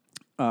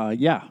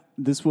 Yeah,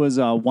 this was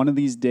One of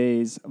These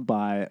Days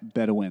by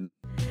Bedouin.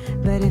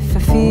 But if I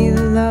feel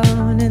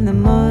alone in the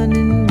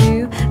morning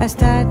dew, I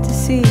start to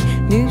see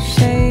new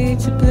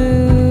shades of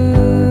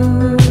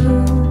blue.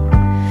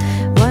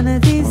 One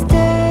of these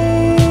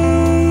days,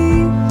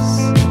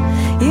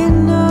 you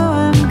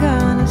know I'm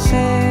gonna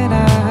set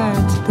our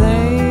hearts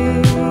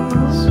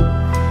ablaze.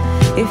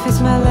 If it's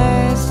my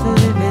last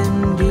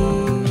living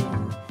be.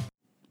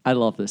 I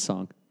love this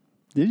song.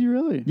 Did you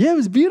really? Yeah, it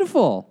was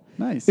beautiful.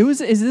 Nice. It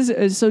was.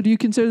 So do you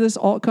consider this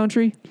alt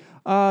country?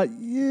 Yeah.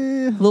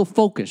 A little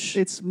folkish.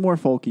 It's more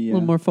folky, yeah. a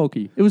little more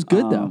folky. It was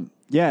good though.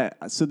 Yeah,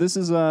 so this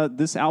is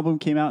this album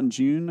came out in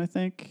June, I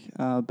think,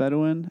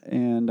 Bedouin,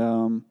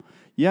 and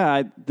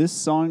this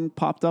song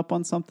popped up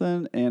on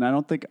something, and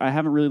I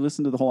haven't really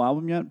listened to the whole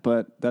album yet,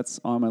 but that's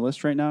on my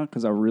list right now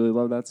because I really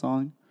love that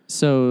song.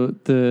 So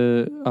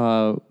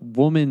the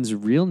woman's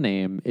real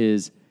name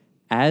is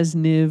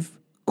Asniv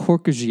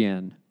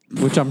Korkajian,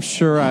 which I'm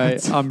sure I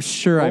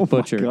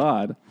butchered. Oh my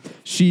God,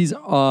 She's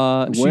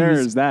where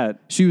is that?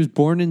 She was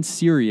born in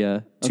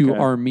Syria to Okay.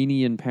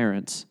 Armenian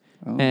parents,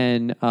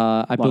 and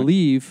I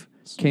believe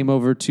came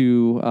over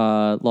to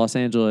Los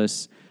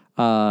Angeles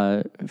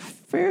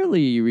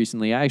fairly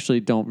recently. I actually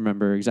don't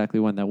remember exactly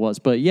when that was,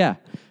 but yeah.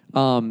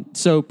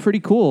 So pretty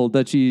cool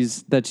that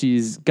she's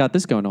got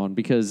this going on,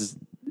 because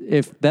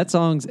if that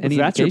song's any If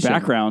that's your indication-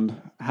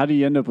 background, how do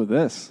you end up with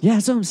this? Yeah,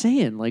 that's what I'm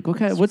saying. Like, what's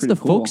pretty the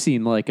cool. folk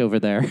scene like over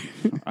there?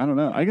 I don't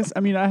know. I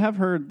have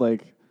heard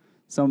like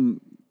some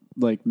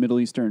like Middle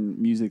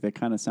Eastern music that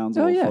kind of sounds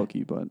a Oh, little yeah.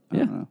 folky, but I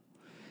Yeah. don't know.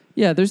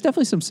 Yeah, there's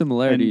definitely some And,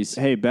 similarities.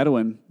 hey,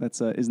 Bedouin, that's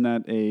isn't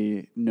that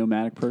a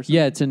nomadic person?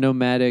 Yeah, it's a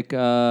nomadic.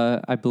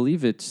 I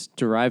believe it's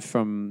derived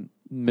from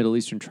Middle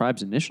Eastern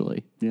tribes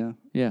initially. Yeah.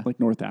 Yeah. Like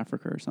North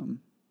Africa or something.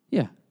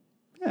 Yeah,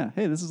 Yeah.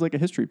 Hey, this is like a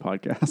history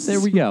podcast. there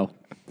we go.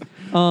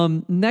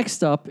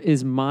 Next up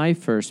is my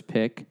first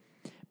pick,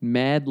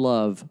 Mad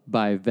Love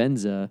by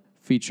Venza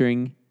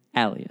featuring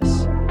Alias.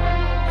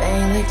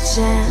 Ain't like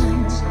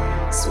jam,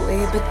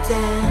 sweet but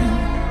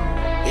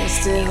damn. You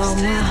still hold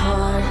my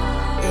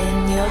heart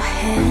in your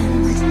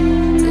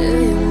hand? Do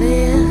you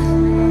live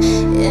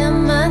in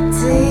my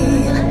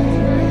dream?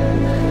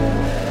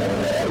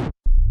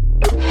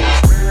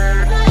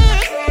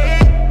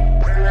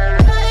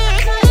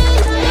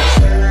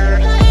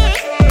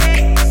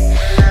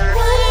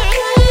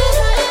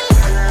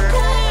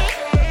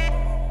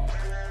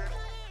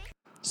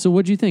 So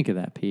what'd you think of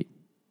that, Pete?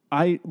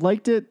 I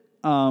liked it.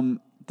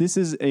 This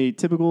is a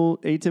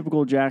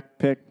atypical Jack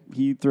pick.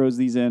 He throws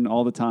these in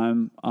all the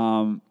time.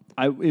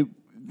 I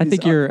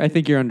think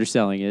you're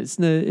underselling it. It's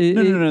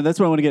No. That's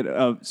what I want to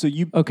get. So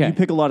you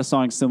pick a lot of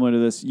songs similar to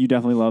this. You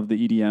definitely love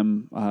the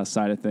EDM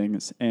side of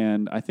things,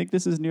 and I think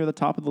this is near the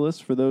top of the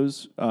list for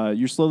those.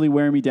 You're slowly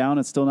wearing me down.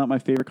 It's still not my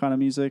favorite kind of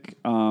music.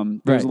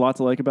 There's a lot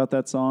to like about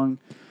that song.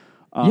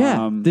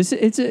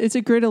 It's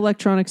a great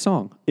electronic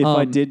song. If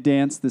I did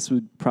dance, this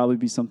would probably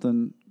be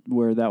something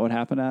where that would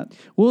happen at.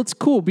 Well, it's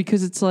cool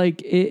because it's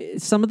like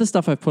some of the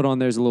stuff I've put on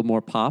there is a little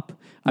more pop.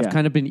 I've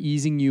kind of been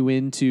easing you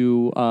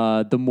into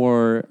the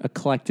more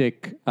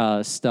eclectic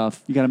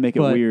stuff. You got to make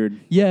it weird.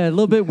 Yeah, a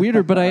little bit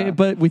weirder.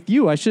 But with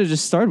you, I should have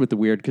just started with the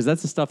weird because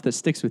that's the stuff that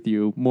sticks with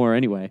you more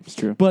anyway. It's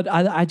true. But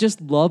I just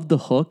love the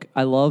hook.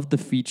 I love the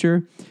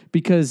feature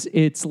because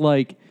it's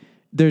like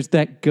there's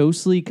that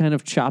ghostly kind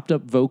of chopped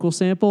up vocal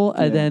sample,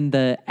 and then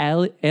the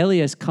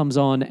alias comes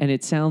on, and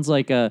it sounds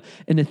like an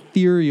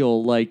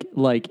ethereal like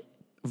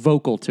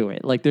vocal to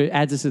it. Like there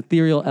adds this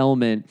ethereal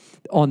element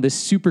on this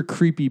super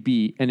creepy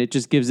beat, and it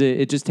just takes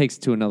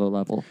it to another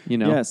level. You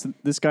know? Yeah. So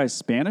this guy's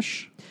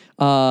Spanish.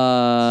 He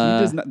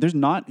does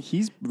not.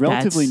 He's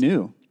relatively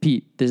new.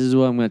 Pete, this is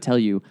what I'm going to tell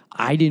you.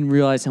 I didn't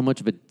realize how much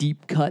of a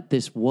deep cut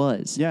this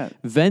was. Yeah.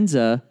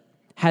 Venza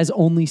has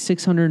only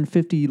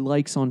 650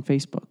 likes on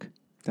Facebook.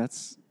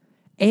 That's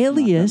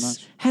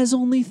Alias has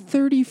only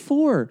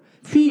 34.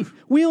 Pete,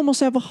 we almost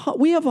have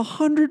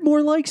 100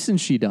 more likes than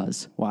she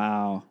does.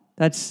 wow.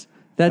 That's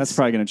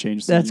probably going to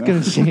change. That's soon,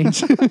 going to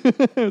change.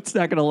 It's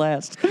not going to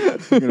last.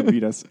 They're going to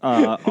beat us.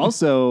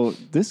 Also,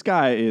 this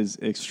guy is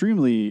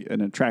extremely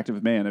an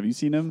attractive man. Have you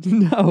seen him?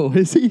 No,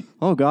 is he?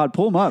 Oh God,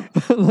 pull him up.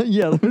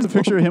 Yeah, There's a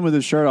picture of him with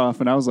his shirt off,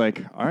 and I was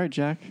like, "All right,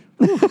 Jack."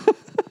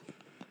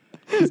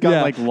 He's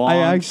got like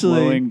long,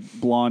 flowing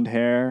blonde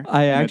hair.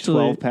 And a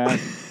 12-pack.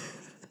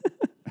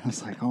 I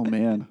was like, "Oh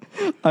man."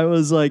 I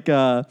was like,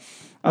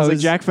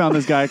 Jack found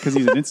this guy because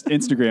he's an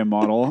Instagram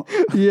model.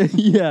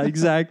 yeah,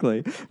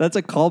 exactly. That's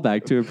a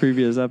callback to a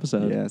previous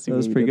episode. Yeah, that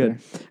was pretty good.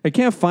 I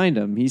can't find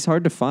him. He's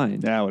hard to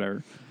find. Yeah,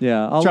 whatever.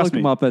 Yeah, I'll look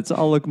him up at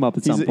some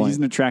point. He's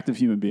an attractive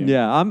human being.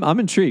 Yeah, I'm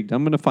intrigued.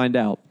 I'm going to find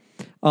out.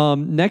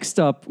 Next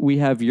up, we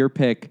have your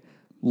pick,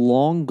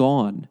 "Long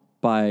Gone"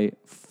 by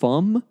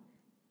Fum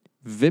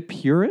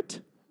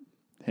Vipurit.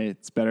 Hey,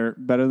 it's better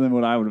than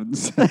what I would have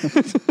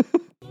said.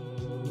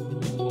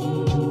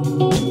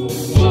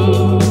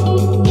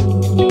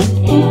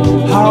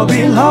 I'll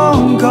be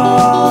long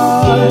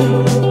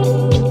gone.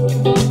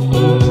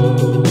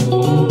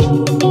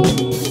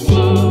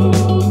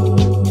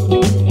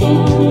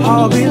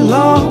 I'll be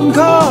long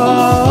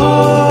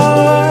gone.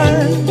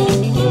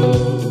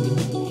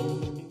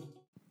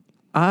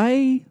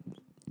 I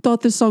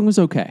thought this song was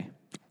okay.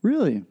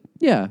 Really?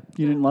 Yeah.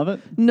 You didn't love it?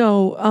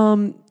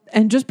 No,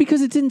 and just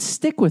because it didn't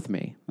stick with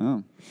me.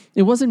 Oh.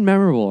 It wasn't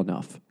memorable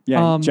enough.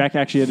 Yeah, Jack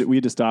actually we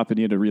had to stop and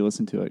he had to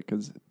re-listen to it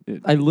because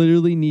I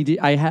literally needed.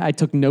 I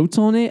took notes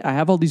on it. I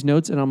have all these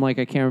notes, and I'm like,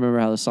 I can't remember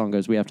how the song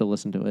goes. We have to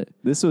listen to it.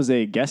 This was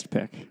a guest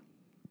pick.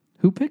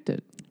 Who picked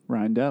it?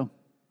 Ryan Doe.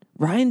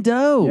 Ryan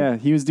Doe. Yeah,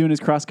 he was doing his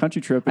cross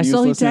country trip. I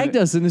saw he tagged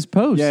us in his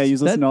post. Yeah, he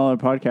was listening to all our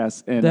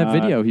podcasts. And that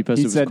video he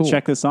posted he said, was cool.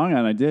 "Check this song out,"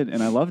 and I did,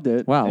 and I loved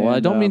it. Wow. Well, I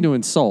And, don't mean to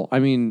insult. I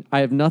mean, I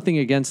have nothing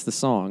against the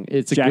song.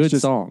 It's a Jack's good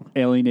just song.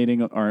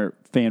 alienating our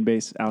fan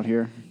base out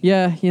here.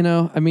 Yeah,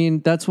 I mean,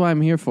 that's why I'm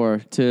here for,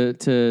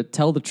 to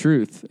tell the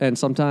truth. And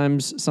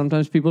sometimes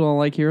people don't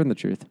like hearing the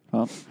truth.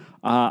 Well,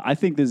 I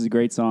think this is a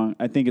great song.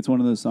 I think it's one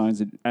of those songs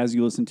that, as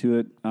you listen to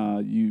it,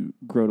 you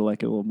grow to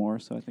like it a little more.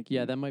 So I think,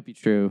 yeah, that might be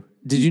true.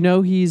 Did you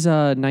know he's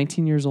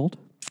 19 years old?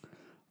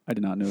 I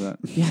did not know that.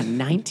 Yeah,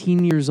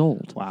 19 years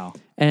old. Wow.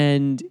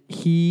 And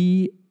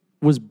he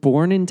was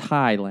born in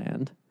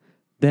Thailand,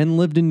 then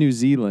lived in New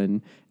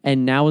Zealand,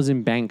 and now is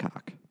in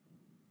Bangkok.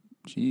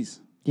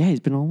 Jeez. Yeah,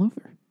 he's been all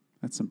over.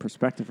 That's some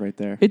perspective right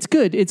there. It's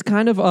good. It's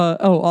kind of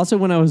also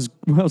when I was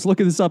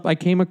looking this up, I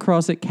came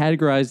across it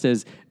categorized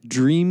as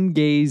dream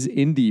gaze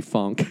indie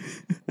funk.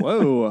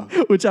 Whoa.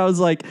 Which I was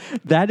like,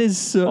 that is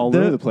so, all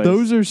over the place.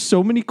 Those are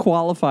so many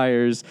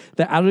qualifiers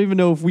that I don't even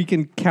know if we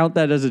can count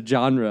that as a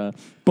genre.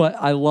 But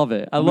I love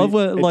it. I love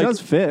what it does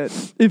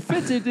fit. It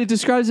fits. It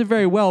describes it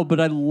very well.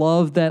 But I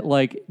love that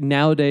like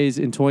nowadays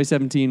in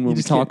 2017 when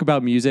we talk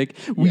about music,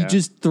 we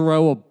just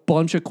throw a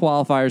bunch of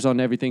qualifiers on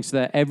everything so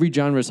that every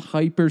genre is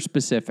hyper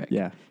specific.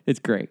 Yeah, it's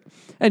great.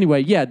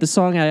 Anyway, yeah, the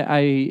song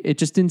it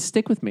just didn't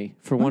stick with me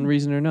for one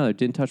reason or another. It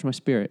didn't touch my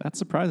spirit. That's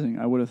surprising.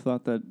 I would have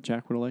thought that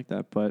Jack would have liked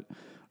that, but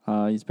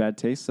he's bad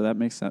taste, so that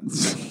makes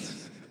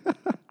sense.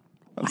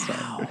 I'm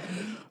sorry.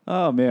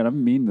 Oh man,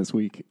 I'm mean this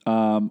week.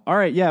 All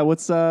right, yeah.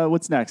 What's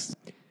next?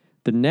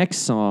 The next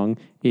song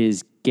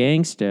is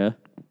 "Gangsta"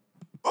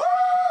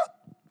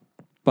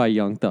 by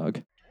Young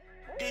Thug.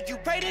 Did you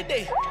pray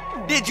today?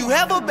 Did you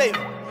have a baby?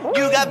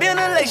 You got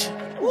ventilation.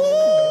 Woo!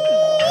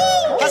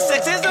 Her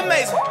sex is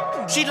amazing.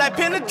 She like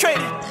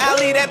penetrated. I'll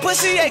leave that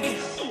pussy aching.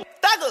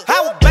 Thugger.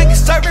 I was banking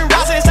serving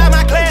rocks inside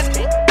my class.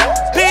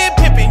 Pin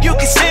pimping, you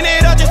can send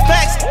it or just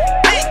fax it.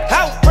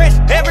 I was fresh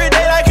every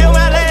day like you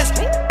my last.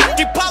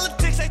 The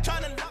politics ain't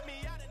trying to lock me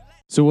out.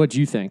 So what'd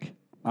you think?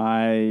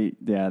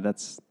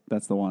 That's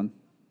the one.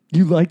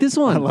 You like this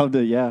one? I loved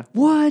it. Yeah.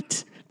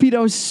 What? Pete, I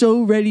was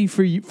so ready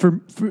for you.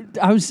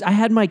 I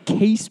had my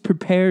case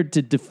prepared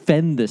to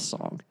defend this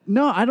song.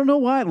 No, I don't know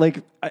why.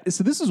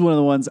 So this is one of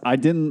the ones I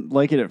didn't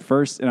like it at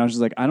first, and I was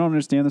just like, I don't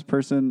understand this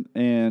person.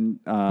 And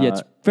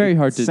it's very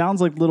hard to.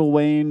 Sounds like Lil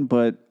Wayne,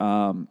 but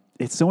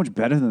it's so much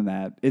better than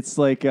that. It's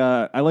like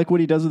I like what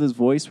he does with his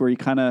voice, where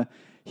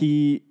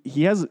he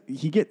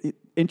get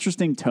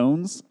interesting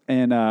tones,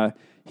 and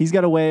he's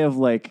got a way of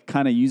like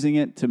kind of using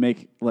it to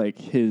make like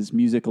his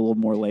music a little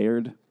more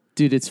layered.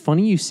 Dude, it's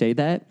funny you say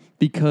that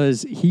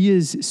because he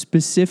is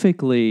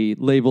specifically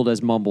labeled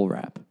as mumble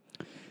rap.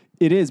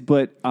 It is,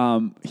 but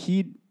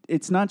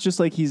it's not just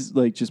like he's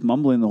like just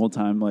mumbling the whole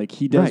time. Like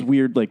he does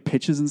weird like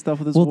pitches and stuff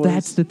with his voice. Well,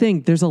 that's the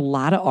thing. There's a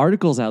lot of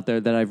articles out there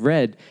that I've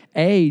read,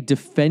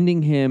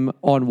 defending him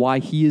on why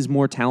he is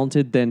more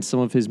talented than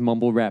some of his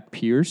mumble rap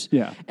peers.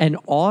 Yeah. And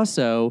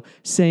also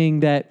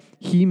saying that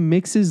he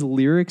mixes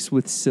lyrics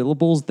with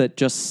syllables that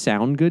just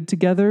sound good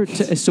together.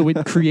 So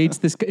it creates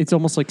this, it's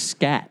almost like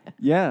scat.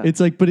 Yeah. It's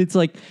like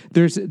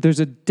there's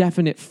a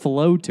definite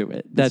flow to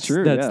it. That's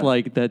true,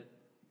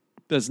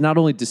 that's not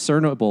only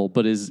discernible,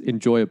 but is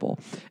enjoyable.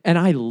 And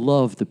I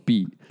love the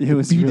beat. It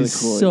was the beat really is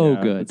cool. so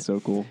Yeah, good. It's so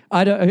cool.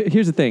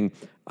 Here's the thing.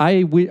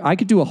 I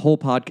could do a whole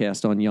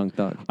podcast on Young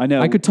Thug. I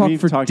know. I could talk We've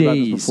for talked about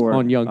this days before.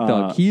 on Young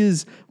Thug. He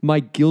is my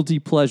guilty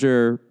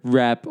pleasure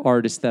rap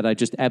artist that I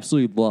just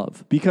absolutely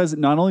love. Because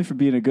not only for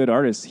being a good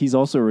artist, he's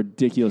also a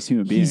ridiculous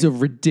human being. He's a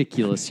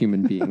ridiculous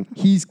human being.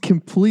 He's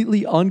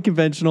completely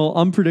unconventional,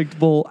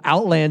 unpredictable,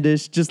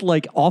 outlandish, just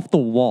like off the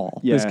wall.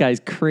 Yeah. This guy's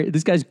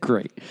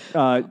great.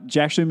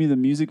 Jack showed me the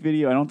music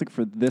video. I don't think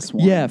for this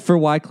one. Yeah, for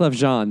Wyclef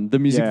Jean, the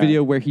music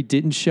video where he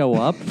didn't show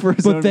up, his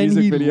own but then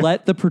music he video.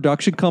 let the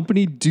production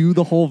company do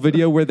the whole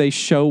video where they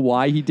show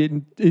why he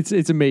didn't.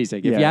 It's amazing.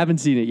 If Yeah. you haven't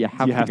seen it, you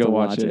have to go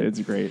watch it. It's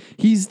great.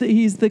 He's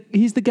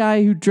the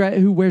guy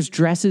who wears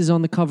dresses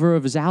on the cover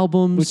of his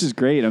albums, Which is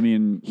great. I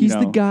mean, he's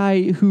the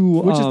guy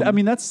who. Which is,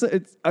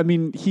 I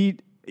mean,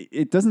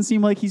 it doesn't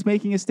seem like he's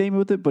making a statement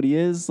with it, but he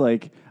is.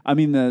 Like, I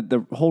mean,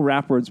 the whole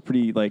rap word's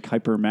pretty like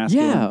hyper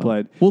masculine. Yeah.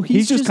 But Well,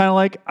 he's just just- kind of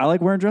like, I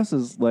like wearing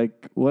dresses.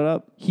 Like, what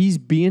up? he's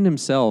being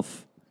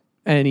himself,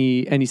 and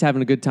he's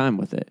having a good time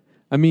with it.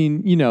 I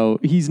mean,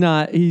 he's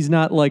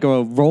not like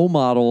a role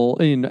model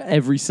in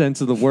every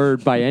sense of the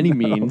word by any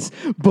means,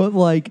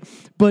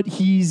 but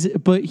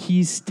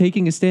he's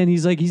taking a stand.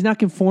 He's like, he's not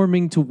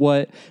conforming to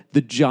what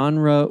the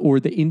genre or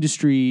the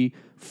industry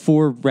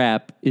for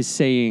rap is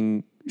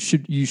saying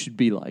you should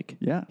be like.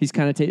 Yeah. He's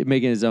kind of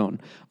making his own.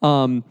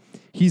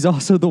 He's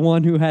also the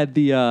one who had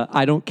the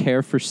 "I don't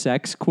care for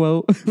sex"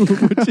 quote,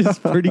 which is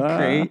pretty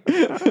great.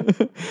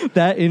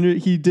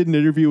 He did an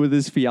interview with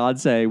his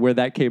fiance where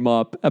that came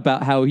up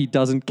about how he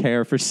doesn't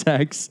care for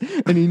sex,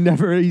 and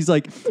he's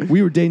like,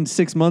 we were dating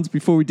 6 months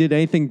before we did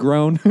anything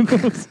grown.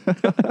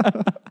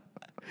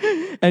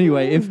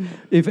 Anyway,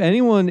 if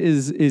anyone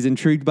is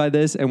intrigued by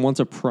this and wants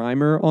a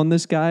primer on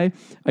this guy,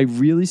 I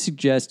really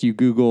suggest you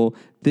Google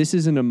 "This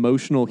is an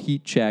emotional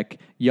heat check,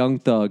 Young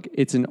Thug."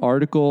 It's an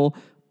article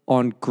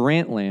on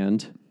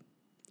Grantland,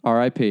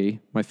 RIP,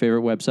 my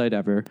favorite website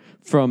ever,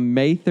 from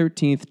May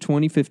 13th,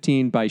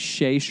 2015 by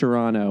Shay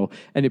Sharano.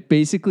 And it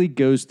basically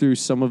goes through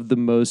some of the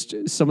most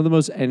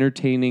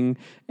entertaining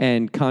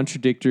and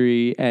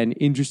contradictory and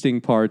interesting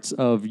parts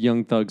of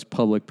Young Thug's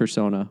public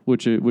persona,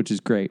 which is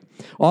great.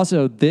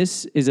 Also,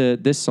 this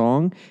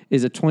song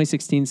is a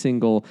 2016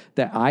 single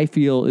that I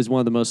feel is one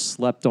of the most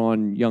slept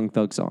on Young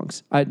Thug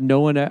songs. I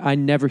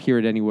never hear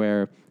it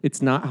anywhere.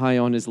 It's not high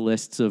on his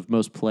lists of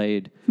most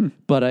played,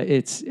 but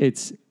it's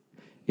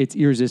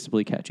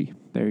irresistibly catchy.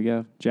 There you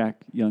go,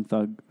 Jack, Young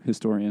Thug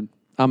historian.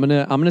 I'm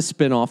gonna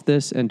spin off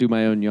this and do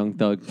my own Young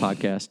Thug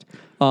podcast.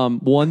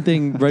 One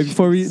thing right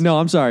before we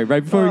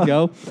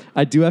go,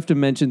 I do have to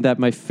mention that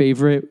my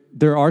favorite.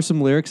 There are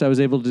some lyrics I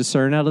was able to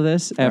discern out of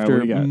this after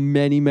what do you got?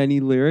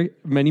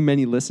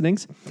 many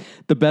listenings.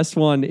 The best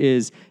one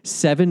is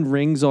 7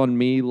 rings on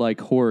me like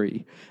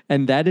Horry.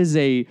 And that is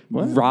a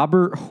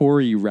Robert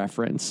Horry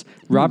reference.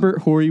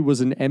 Robert Horry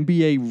was an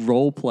NBA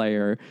role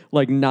player,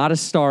 like not a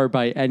star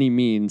by any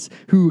means,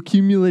 who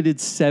accumulated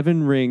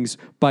 7 rings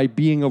by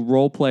being a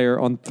role player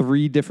on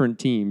 3 different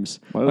teams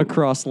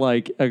across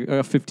like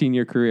a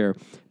 15-year career.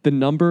 The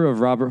number of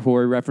Robert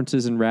Horry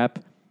references in rap,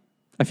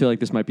 I feel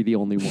like this might be the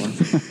only one.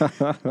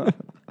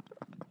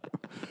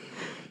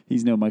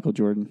 He's no Michael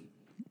Jordan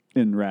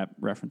in rap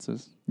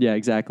references. Yeah,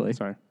 exactly.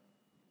 Sorry.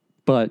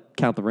 But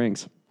count the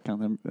rings.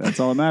 Count them. That's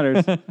all that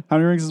matters. How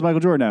many rings does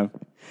Michael Jordan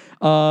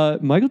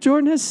have? Michael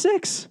Jordan has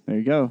 6. There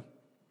you go.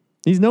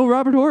 He's no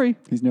Robert Horry.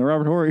 He's no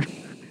Robert Horry.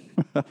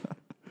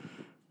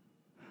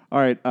 All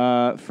right.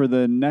 For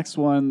the next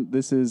one,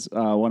 this is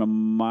one of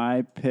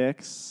my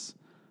picks.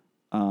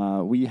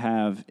 We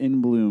have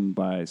In Bloom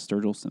by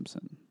Sturgill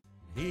Simpson.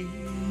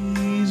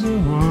 He's the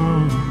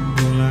one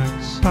who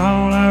likes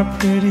all our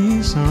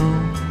pretty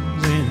songs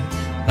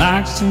and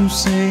likes to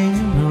sing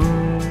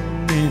along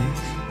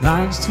and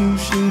likes to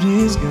shoot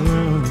his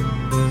gun,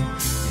 but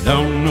you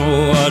don't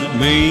know what it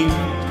means.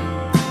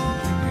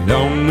 You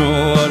don't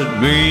know what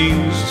it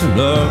means to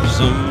love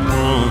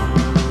someone.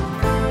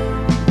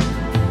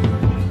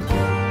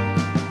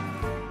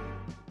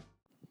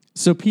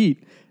 So,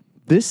 Pete,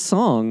 this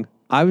song,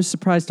 I was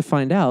surprised to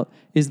find out,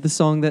 is the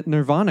song that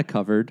Nirvana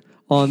covered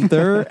on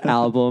their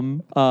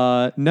album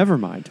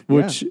Nevermind,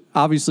 which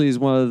obviously is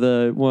one of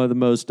the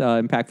most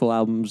impactful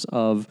albums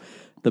of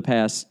the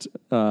past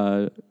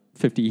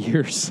 50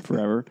 years.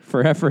 Forever.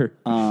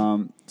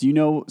 Do you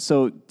know?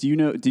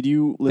 Did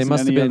you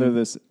listen to any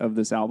other of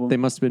this album? They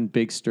must have been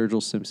big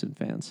Sturgill Simpson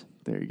fans.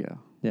 There you go.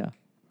 Yeah.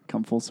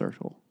 Come full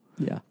circle.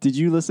 Yeah. Did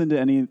you listen to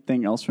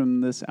anything else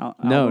from this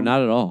album? No,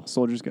 not at all.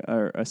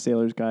 Or A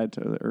Sailor's Guide to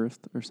the Earth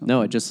or something?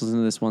 No, I just listened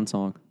to this one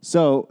song.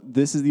 So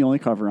this is the only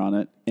cover on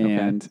it,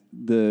 and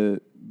the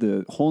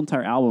whole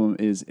entire album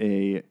is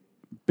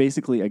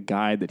basically a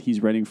guide that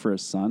he's writing for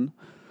his son,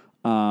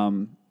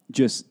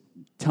 just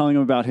telling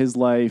him about his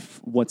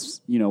life, what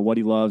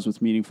he loves,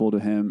 what's meaningful to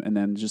him, and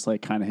then just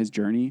like kind of his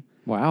journey.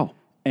 Wow.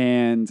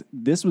 And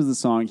this was the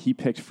song he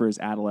picked for his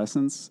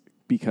adolescence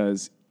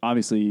because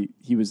obviously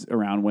he was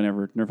around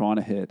whenever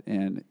Nirvana hit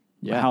and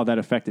how that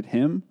affected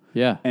him.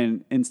 Yeah.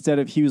 And instead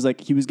of, he was going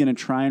to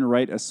try and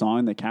write a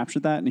song that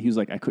captured that. And he was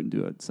like, I couldn't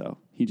do it. So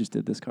he just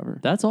did this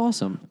cover. That's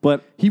awesome.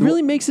 But he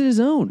really makes it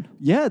his own.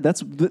 Yeah.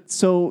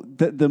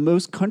 The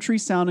most country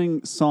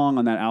sounding song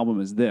on that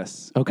album is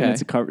this. Okay. And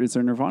it's a cover. It's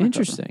a Nirvana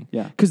Interesting. cover.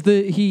 Yeah. Because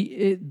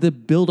the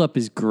build up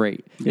is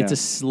great. Yeah. It's a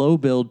slow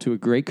build to a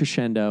great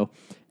crescendo.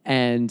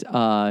 And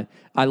I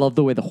love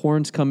the way the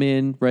horns come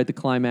in right at the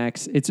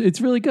climax. It's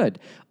really good.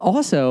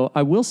 Also,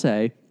 I will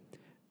say,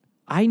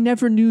 I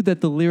never knew that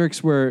the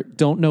lyrics were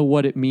 "Don't know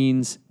what it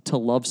means to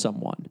love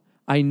someone."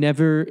 I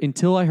never,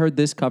 until I heard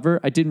this cover,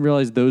 I didn't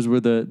realize those were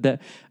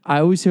I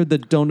always heard the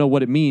 "Don't know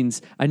what it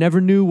means." I never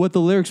knew what the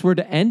lyrics were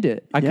to end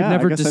it. I could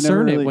never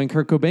discern it when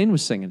Kurt Cobain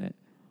was singing it.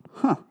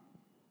 Huh.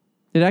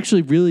 It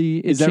actually really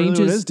is changes. That really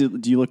what it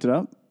is? Do you looked it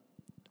up?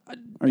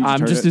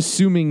 I'm just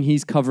assuming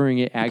he's covering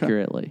it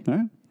accurately. All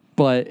right.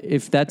 But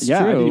if that's true,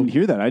 I didn't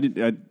hear that. I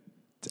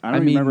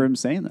don't remember him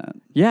saying that.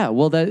 Yeah,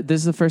 well, this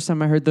is the first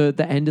time I heard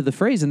the end of the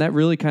phrase, and that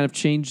really kind of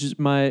changes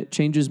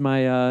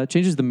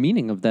the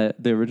meaning of the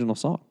original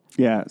song.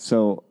 Yeah.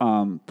 So,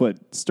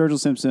 but Sturgill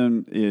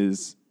Simpson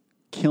is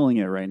killing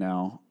it right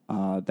now.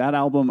 That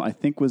album, I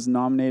think, was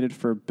nominated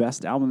for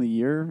Best Album of the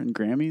Year in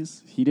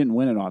Grammys. He didn't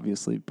win it,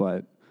 obviously,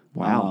 but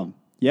wow.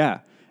 Yeah,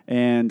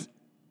 and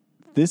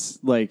this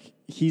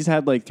he's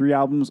had 3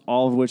 albums,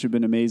 all of which have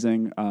been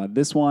amazing.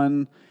 This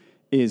one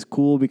is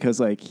cool because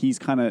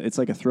it's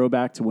like a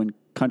throwback to when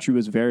country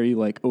was very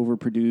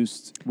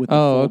overproduced with the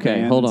full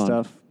band Hold and on.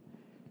 stuff.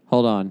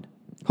 Hold on.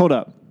 Hold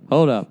up.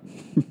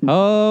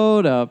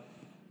 Hold up.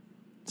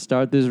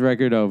 Start this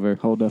record over.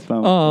 Hold up.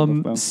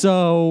 Phone.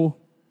 So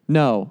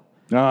no.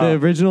 The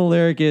original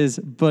lyric is,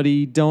 but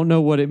he don't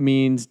know what it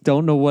means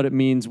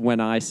when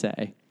I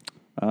say.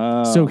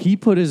 So he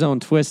put his own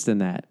twist in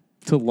that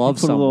to love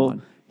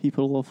someone. He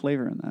put a little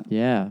flavor in that.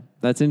 Yeah,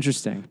 that's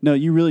interesting. No,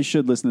 you really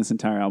should listen to this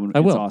entire album. I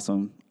will. It's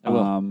awesome. I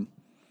will.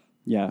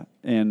 Yeah,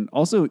 and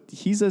also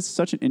he's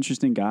such an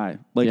interesting guy.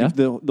 Yeah? If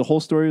the whole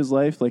story of his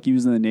life, he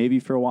was in the Navy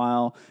for a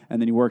while,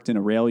 and then he worked in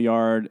a rail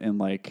yard in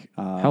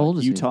How old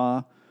is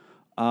Utah.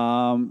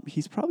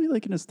 He's probably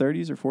in his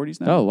 30s or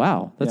 40s now. Oh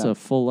wow, that's a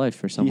full life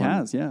for someone. He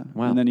has, yeah.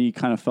 Wow. And then he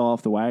kind of fell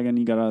off the wagon.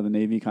 He got out of the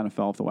Navy, kind of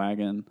fell off the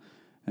wagon,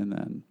 and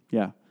then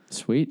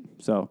Sweet.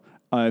 So.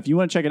 If you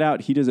want to check it out,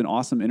 he does an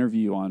awesome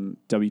interview on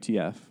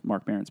WTF,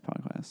 Mark Maron's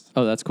podcast.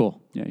 Oh, that's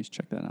cool. Yeah, you should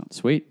check that out.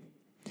 Sweet.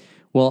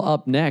 Well,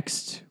 up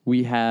next,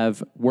 we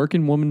have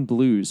Working Woman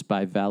Blues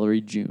by Valerie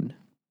June.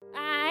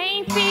 I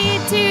ain't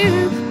fit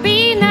to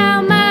be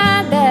no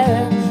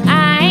mother.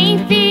 I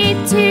ain't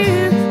fit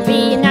to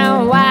be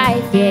no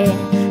wife, yeah.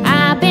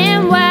 I've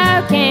been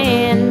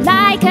working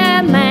like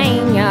a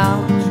man,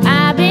 y'all.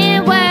 I've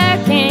been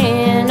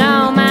working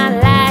all my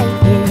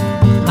life,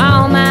 yeah.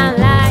 All my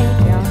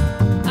life,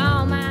 y'all.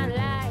 All my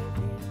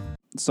life.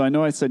 So I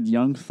know I said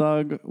Young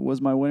Thug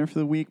was my winner for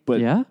the week,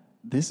 but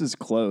this is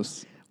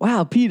close.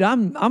 Wow, Pete,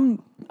 I'm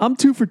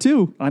 2 for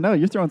 2. I know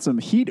you're throwing some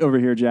heat over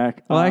here,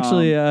 Jack. Well,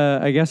 actually,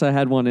 I guess I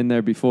had one in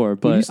there before,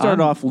 but you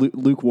started off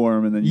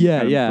lukewarm, and then you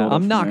kind of build up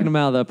I'm from knocking there. them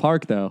out of the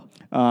park though.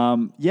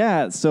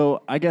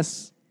 So I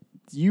guess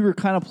you were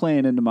kind of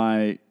playing into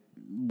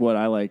what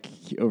I like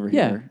over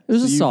Yeah, here. it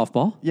was So a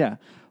softball. Yeah,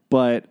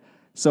 but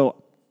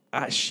so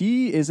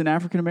she is an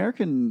African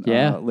American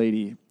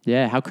lady.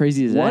 Yeah, how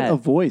crazy is What that? a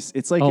voice!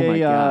 It's like oh my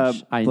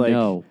gosh, I like,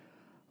 know.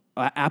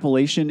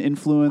 Appalachian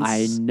influence.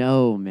 I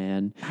know,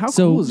 man. How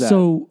cool is that?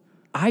 So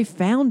I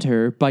found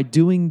her by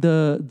doing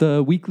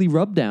the weekly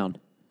rub down.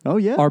 Oh,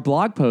 yeah. Our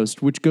blog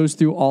post, which goes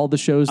through all the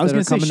shows I was that are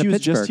gonna say coming she to was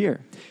Pittsburgh. just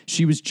here.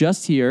 She was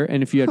just here,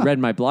 and if you had read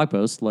my blog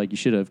post, like you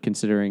should have,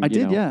 considering I you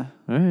did, know- yeah.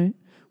 All right.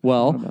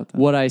 Well, about that.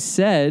 what I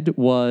said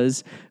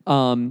was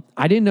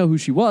I didn't know who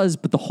she was,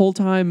 but the whole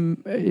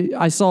time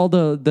I saw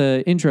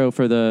the intro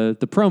for the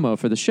promo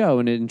for the show,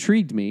 and it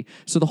intrigued me.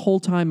 So the whole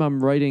time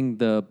I'm writing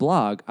the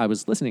blog, I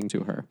was listening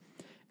to her,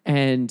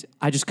 and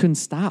I just couldn't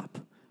stop.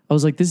 I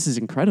was like, "This is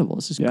incredible.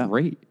 This is Yeah.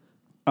 great."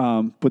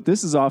 But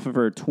this is off of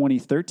her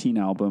 2013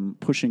 album,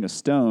 Pushing a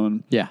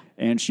Stone. Yeah.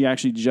 And she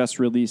actually just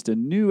released a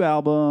new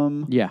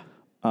album. Yeah,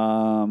 I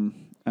don't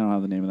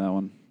have the name of that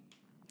one.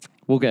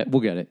 we'll get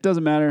it.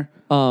 Doesn't matter.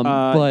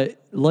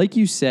 But like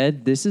you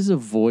said, this is a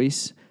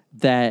voice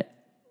that,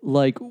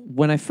 like,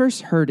 when I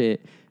first heard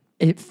it,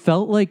 it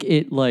felt like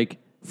it like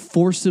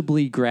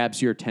forcibly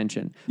grabs your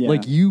attention. Yeah.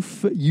 Like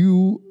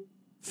you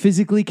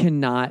physically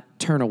cannot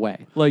turn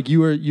away. Like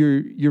you're.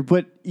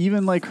 But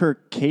even like her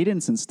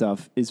cadence and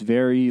stuff is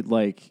very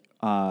like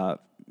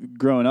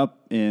growing up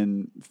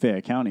in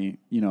Fayette County,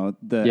 you know,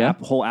 the Yeah.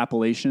 whole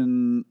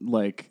Appalachian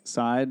like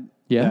side.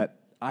 Yeah. That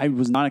I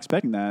was not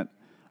expecting that.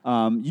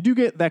 You do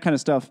get that kind of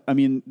stuff. I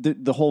mean,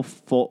 the whole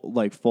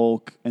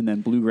folk and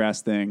then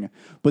bluegrass thing.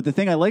 But the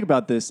thing I like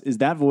about this is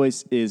that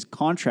voice is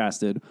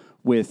contrasted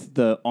with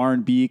the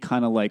R&B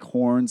kind of like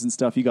horns and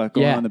stuff you got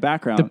going on in the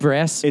background. The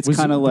brass. It's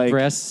kind of like the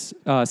brass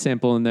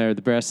sample in there.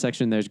 The brass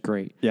section there is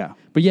great. Yeah.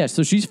 But yeah,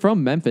 so she's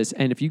from Memphis,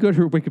 and if you go to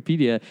her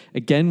Wikipedia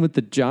again with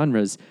the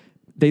genres,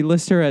 they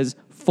list her as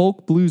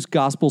folk, blues,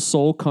 gospel,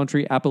 soul,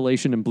 country,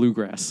 Appalachian, and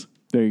bluegrass.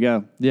 There you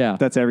go. Yeah.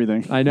 That's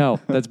everything. I know.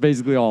 That's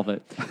basically all of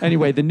it.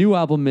 Anyway, the new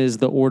album is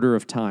The Order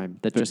of Time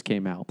that just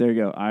came out. There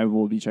you go. I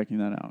will be checking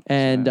that out.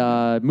 And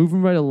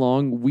moving right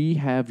along, we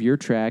have your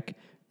track,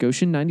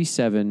 Goshen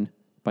 97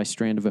 by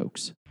Strand of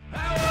Oaks.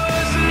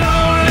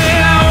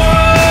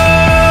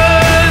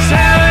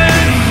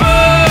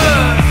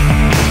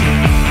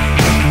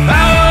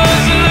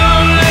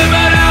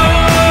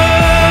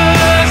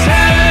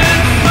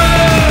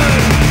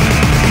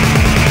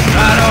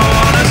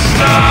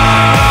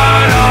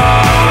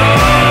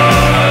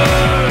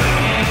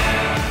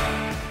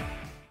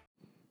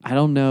 I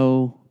don't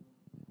know.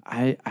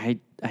 I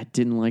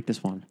didn't like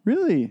this one.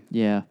 Really?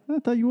 Yeah. I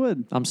thought you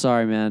would. I'm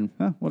sorry, man.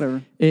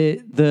 Whatever.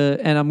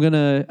 And I'm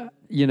gonna,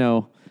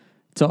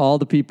 to all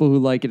the people who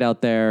like it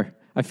out there,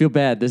 I feel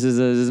bad. This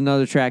is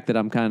another track that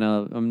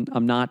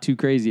I'm not too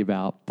crazy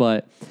about,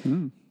 but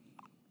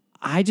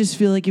I just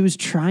feel like it was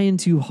trying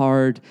too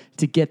hard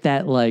to get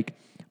that like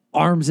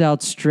arms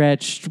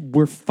outstretched,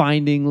 we're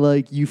finding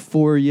like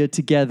euphoria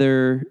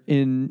together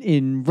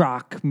in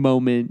rock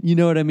moment. You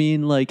know what I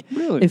mean? Like,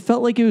 Really? it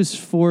felt like it was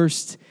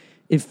forced.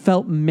 It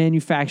felt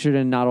manufactured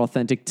and not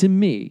authentic to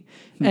me.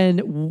 And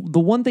the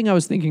one thing I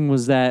was thinking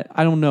was that,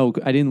 I don't know,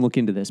 I didn't look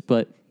into this,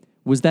 but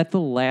was that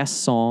the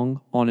last song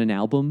on an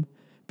album?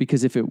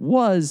 Because if it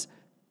was,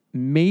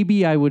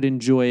 maybe I would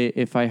enjoy it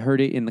if I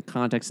heard it in the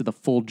context of the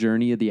full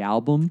journey of the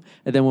album.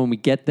 And then when we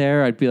get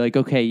there, I'd be like,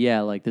 okay,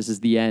 yeah, like this is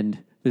the end.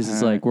 This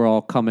is like, we're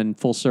all coming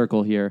full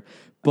circle here.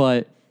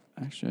 But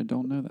Actually, I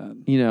don't know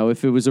that.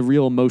 if it was a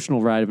real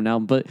emotional ride of an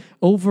album. But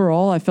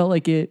overall, I felt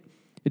like it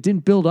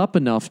didn't build up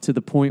enough to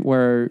the point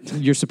where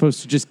you're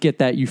supposed to just get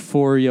that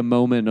euphoria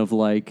moment of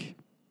like,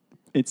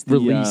 It's the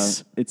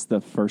Release. It's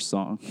the first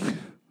song.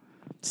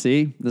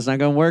 see, that's not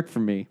going to work for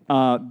me.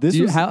 This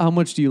was How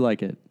much do you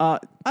like it? How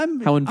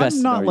invested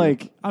I'm not are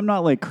you? I'm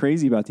not like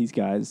crazy about these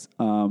guys.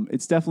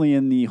 It's definitely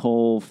in the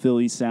whole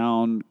Philly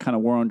sound kind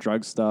of war on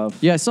drugs stuff.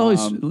 Yeah, I saw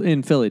he's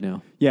in Philly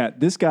now. Yeah,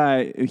 this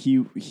guy,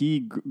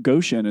 he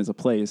Goshen is a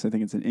place. I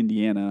think it's in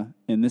Indiana,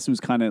 and this was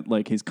kind of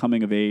like his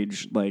coming of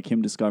age, like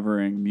him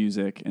discovering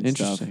music and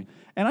stuff. Interesting.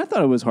 And I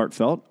thought it was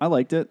heartfelt. I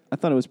liked it. I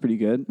thought it was pretty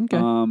good.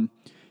 Okay.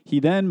 He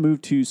then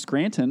moved to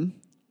Scranton,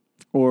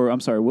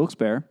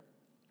 Wilkes-Barre,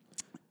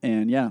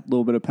 and yeah, a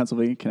little bit of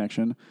Pennsylvania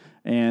connection,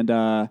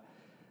 and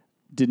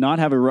did not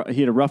have he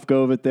had a rough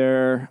go of it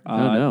there.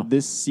 No.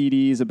 This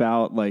CD is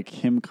about like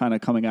him kind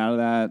of coming out of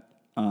that.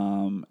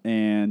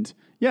 And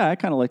yeah, I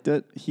kind of liked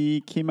it.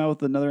 He came out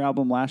with another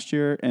album last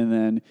year, and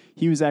then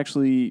he was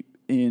actually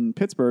in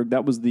Pittsburgh.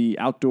 That was the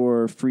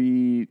outdoor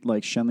free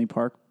like Shenley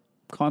Park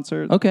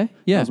concert. Okay,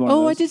 yeah. That was one of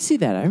Oh, I those. did see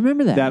that. I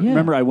remember that. That yeah.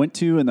 remember I went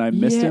to and I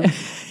missed Yeah.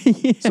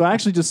 him. So I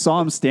actually just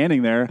saw him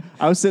standing there.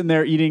 I was sitting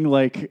there eating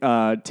like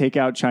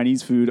takeout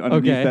Chinese food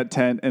underneath Okay. that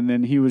tent, and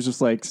then he was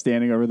just like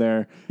standing over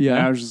there. Yeah.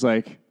 And I was just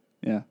like,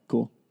 yeah,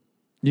 cool.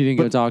 You didn't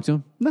go talk to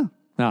him? No.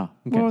 No.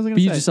 Okay. What was I But going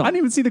you to just say? saw I didn't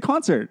even see the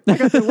concert. I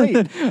got there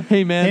late.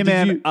 Hey, man. Hey,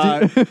 man,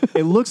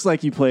 it looks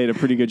like you played a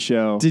pretty good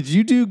show. Did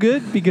you do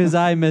good? Because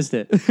I missed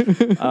it.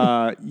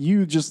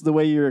 You just, the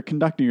way you're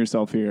conducting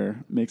yourself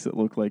here makes it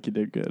look like you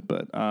did good.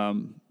 But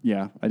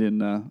yeah, I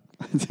didn't. I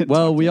didn't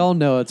Well, talk we to all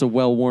know it's a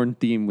well-worn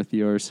theme with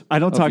yours. I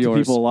don't of talk to yours.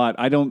 people a lot.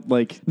 I don't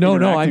like. No, I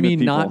interacting with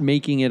mean not people.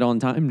 making it on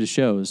time to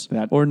shows,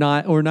 That- or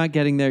not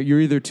getting there.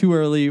 You're either too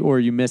early or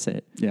you miss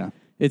it. Yeah.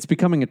 It's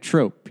becoming a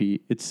trope,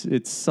 Pete. It's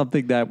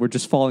something that we're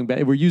just falling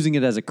back. We're using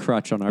it as a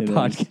crutch on our It is.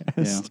 podcast.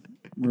 Yeah.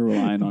 We're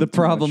relying on The it too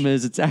problem much.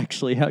 is it's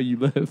actually how you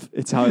live.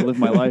 It's how I live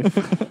my life.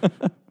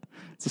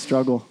 It's a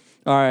struggle.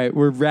 All right,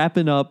 we're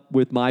wrapping up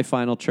with my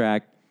final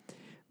track,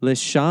 Les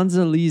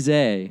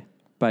Champs-Élysées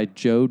by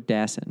Joe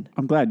Dassin.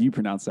 I'm glad you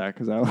pronounced that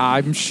because I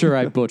I'm sure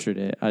I butchered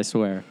it, I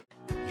swear.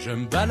 Je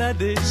me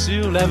baladais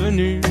sur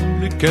l'avenue,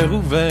 le cœur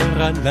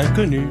ouvert à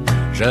l'inconnu.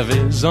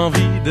 J'avais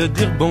envie de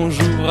dire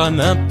bonjour à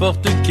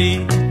n'importe qui.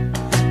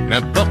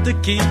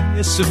 N'importe qui,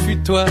 et ce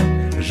fut toi.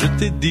 Je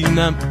t'ai dit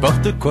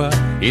n'importe quoi.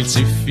 Il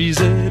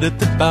suffisait de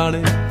te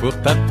parler pour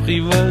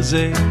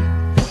t'apprivoiser.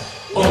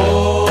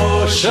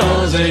 Aux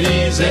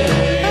Champs-Élysées,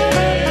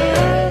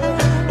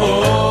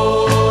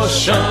 aux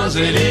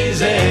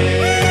Champs-Élysées,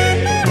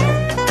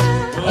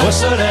 au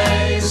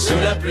soleil, sous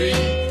la pluie,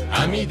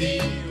 à midi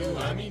ou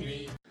à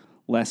minuit.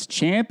 Les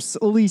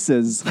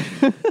Champs-Élysées.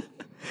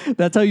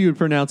 That's how you would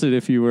pronounce it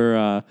if you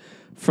were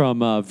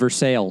from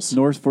Versailles.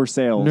 North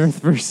Versailles. North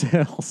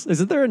Versailles.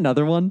 Isn't there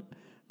another one?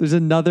 There's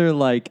another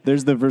like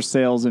There's the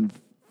Versailles in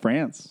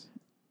France.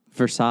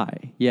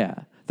 Versailles.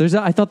 Yeah.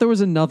 I thought there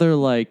was another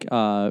like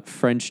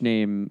French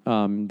name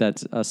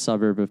that's a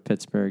suburb of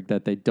Pittsburgh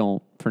that they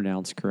don't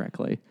pronounce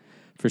correctly.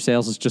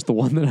 Versailles is just the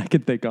one that I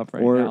can think of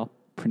right Or now.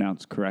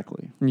 pronounced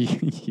correctly.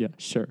 Yeah,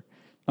 sure.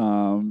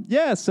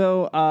 Yeah,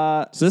 so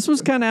So this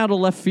was kind of out of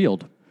left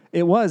field.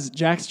 it was.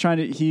 Jack's trying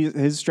to.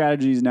 His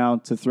strategy is now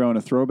to throw in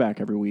a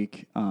throwback every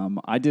week.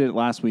 I did it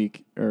last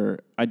week, or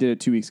I did it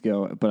 2 weeks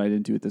ago, but I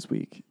didn't do it this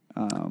week.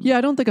 Yeah,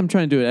 I don't think I'm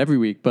trying to do it every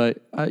week,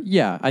 but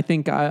yeah, I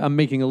think I'm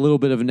making a little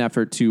bit of an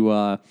effort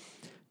to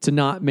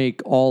not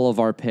make all of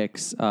our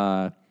picks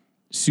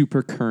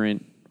super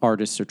current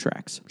artists or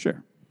tracks.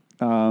 Sure.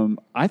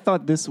 I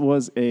thought this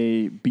was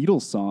a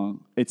Beatles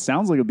song. It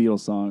sounds like a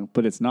Beatles song,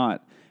 but it's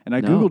not. And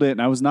I Googled it,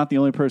 and I was not the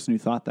only person who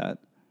thought that.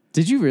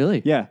 Did you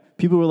really? Yeah.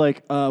 People were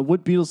like,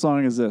 what Beatles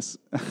song is this?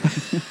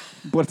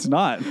 But it's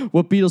not.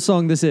 What Beatles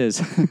song this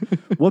is?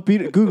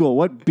 Google,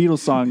 what Beatles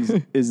song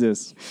is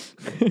this?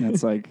 And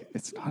it's like,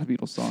 it's not a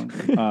Beatles song.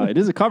 It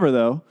is a cover,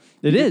 though.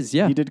 It is,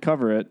 yeah. He did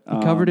cover it.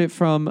 He covered it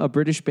from a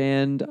British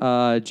band,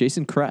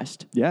 Jason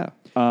Crest. Yeah.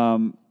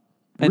 And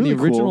really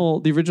the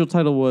cool. original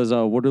title was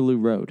Waterloo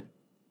Road.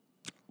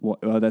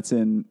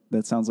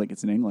 That sounds like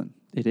it's in England.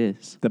 It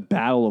is. The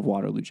Battle of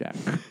Waterloo, Jack.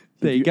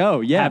 There you go.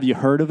 Yeah. Have you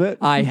heard of it?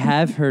 I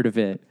have heard of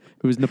it.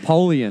 It was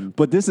Napoleon.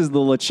 But this is the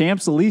Les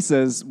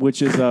Champs-Élysées,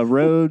 which is a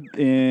road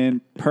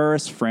in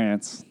Paris,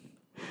 France.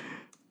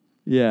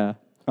 Yeah.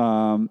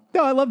 No,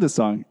 I love this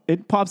song.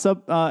 It pops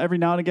up every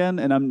now and again,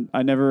 and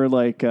I never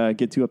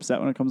get too upset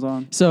when it comes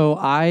on. So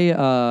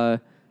I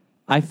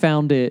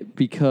found it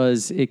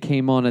because it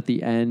came on at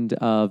the end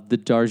of the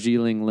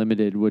Darjeeling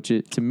Limited, which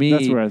to me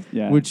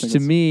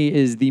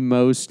is the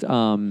most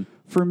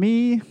for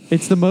me,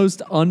 it's the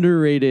most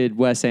underrated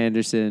Wes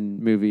Anderson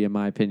movie in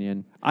my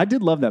opinion. I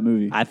did love that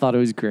movie. I thought it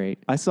was great.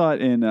 I saw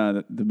it in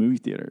the movie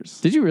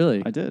theaters. Did you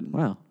really? I did.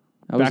 Wow.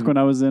 Back when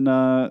I was in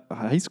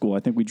high school,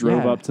 I think we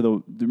drove up to do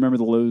you remember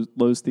the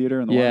Lowe's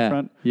Theater in the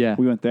waterfront? Yeah.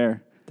 We went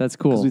there. That's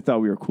cool. Because we thought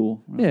we were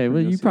cool. Yeah,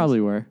 well, you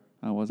probably were.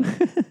 I wasn't.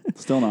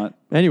 Still not.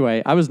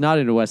 Anyway, I was not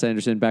into Wes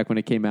Anderson back when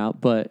it came out,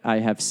 but I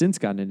have since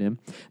gotten into him.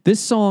 This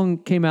song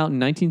came out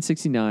in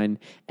 1969,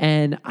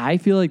 and I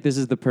feel like this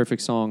is the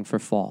perfect song for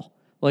fall.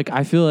 Like,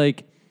 I feel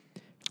like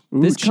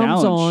this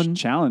comes on...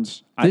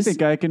 Challenge. I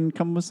think I can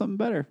come with something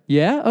better.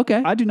 Yeah? Okay.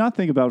 I do not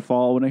think about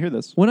fall when I hear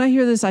this. When I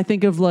hear this, I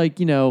think of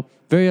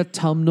very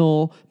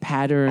autumnal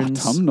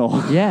patterns.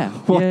 Autumnal? Yeah.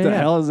 What the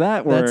hell is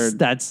that word?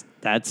 That's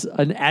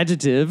an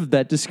adjective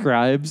that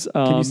describes...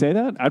 can you say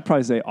that? I'd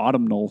probably say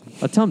autumnal.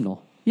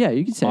 Autumnal. Yeah,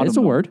 you can say it. It's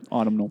a word.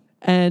 Autumnal.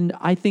 And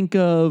I think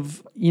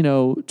of,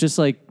 just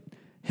like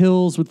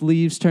hills with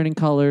leaves turning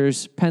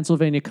colors,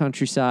 Pennsylvania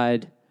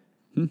countryside.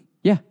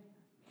 Yeah.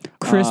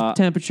 Crisp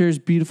temperatures,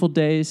 beautiful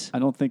days. I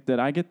don't think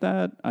that I get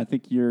that. I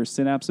think your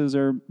synapses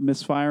are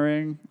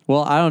misfiring.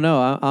 Well, I don't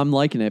know. I'm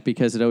liking it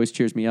because it always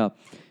cheers me up.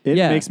 It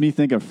makes me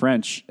think of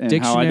French and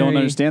how I don't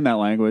understand that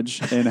language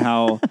and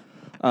how...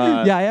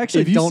 yeah, I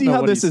actually don't know if you see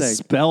how this is saying.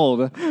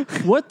 spelled,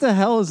 what the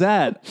hell is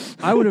that?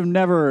 I would have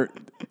never...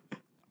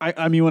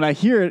 I mean, when I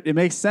hear it, it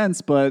makes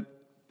sense, but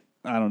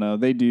I don't know.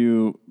 They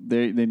do.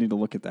 They need to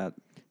look at that.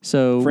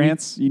 So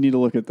France, you need to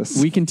look at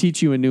this. We can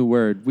teach you a new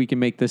word. We can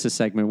make this a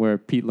segment where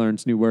Pete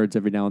learns new words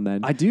every now and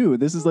then. I do.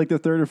 This is like the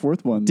third or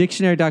fourth one.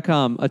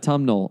 Dictionary.com,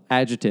 autumnal,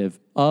 adjective,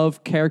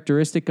 of,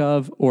 characteristic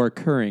of, or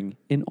occurring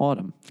in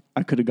autumn.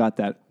 I could have got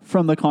that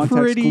from the context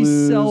Pretty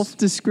clues.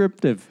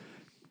 Self-descriptive.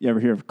 You ever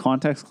hear of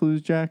context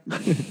clues, Jack?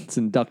 It's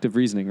inductive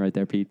reasoning right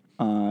there, Pete.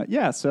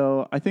 Yeah,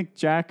 so I think,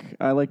 Jack,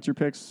 I liked your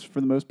picks for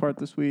the most part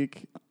this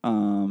week.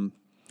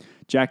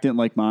 Jack didn't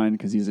like mine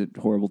because he's a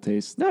horrible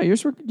taste. No,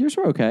 yours were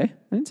okay.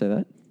 I didn't say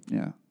that.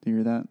 Yeah. Do you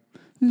hear that?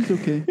 It's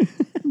okay.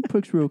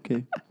 Picks were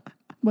okay.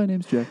 My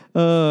name's Jack.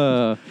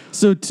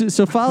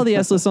 So follow the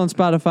S List on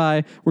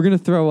Spotify. We're going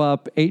to throw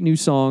up 8 new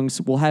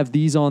songs. We'll have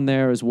these on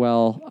there as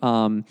well.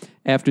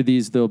 After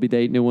these, there'll be the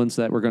 8 new ones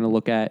that we're going to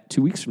look at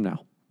 2 weeks from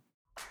now.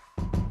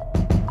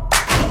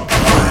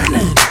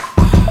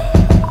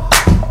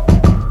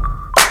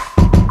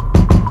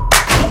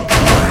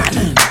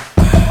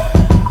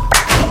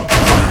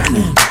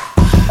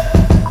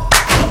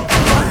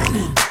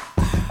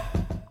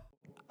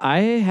 I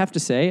have to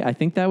say, I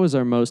think that was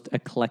our most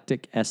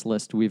eclectic S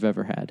list we've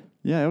ever had.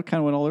 Yeah, it kind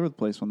of went all over the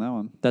place on that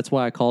one. That's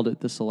why I called it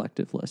the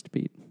selective list,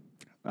 Pete.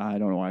 I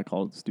don't know why I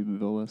called it the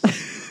Steubenville list.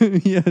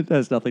 Yeah, it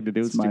has nothing to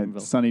do with It's my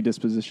Steubenville. sunny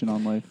disposition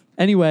on life.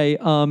 Anyway,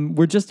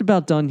 we're just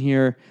about done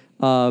here.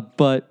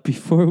 But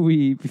before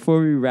we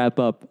wrap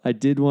up, I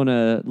did want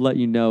to let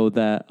you know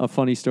that a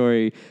funny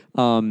story.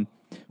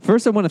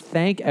 First, I want to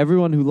thank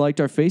everyone who liked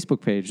our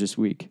Facebook page this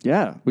week.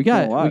 Yeah, we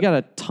got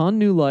a ton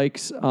new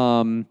likes.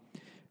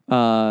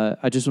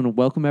 I just want to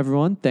welcome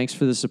everyone. Thanks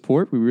for the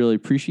support. We really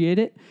appreciate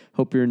it.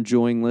 Hope you're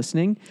enjoying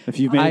listening. If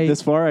you've made it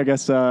this far, I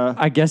guess.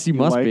 I guess you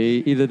must like.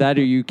 be either that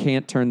or you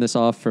can't turn this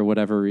off for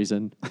whatever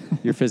reason.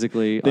 You're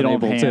physically They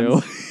don't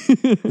unable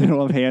have to. They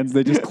don't have hands.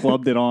 They just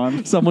clubbed it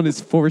on. Someone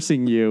is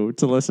forcing you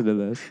to listen to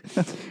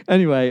this.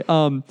 Anyway,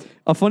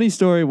 a funny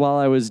story while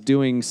I was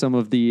doing some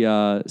of the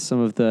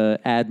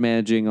ad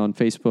managing on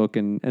Facebook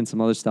and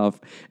some other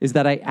stuff is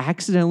that I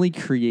accidentally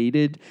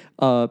created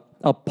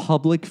a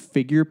public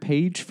figure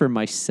page for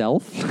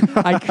myself.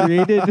 I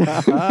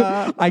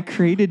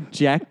created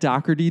Jack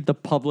Doherty, the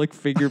public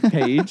figure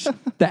page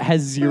that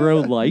has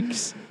 0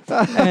 likes.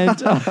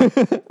 And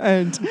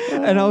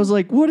I was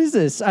like, what is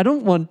this? I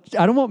don't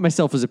want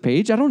myself as a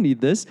page. I don't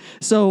need this.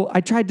 So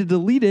I tried to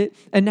delete it,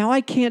 and now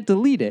I can't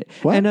delete it.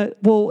 What? And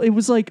it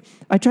was like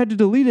I tried to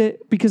delete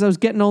it because I was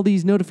getting all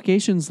these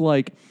notifications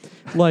like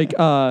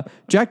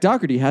Jack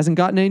Doherty hasn't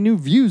gotten any new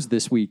views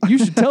this week. You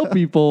should tell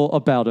people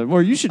about him,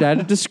 or you should add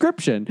a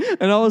description.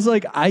 And I was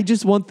like, I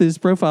just want this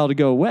profile to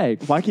go away.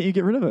 Why can't you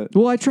get rid of it?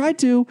 Well, I tried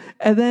to,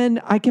 and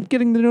then I kept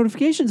getting the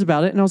notifications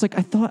about it, and I was like,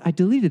 I thought I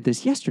deleted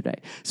this yesterday.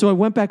 So I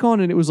went back on,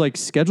 and it was like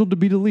scheduled to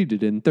be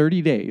deleted in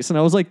 30 days. And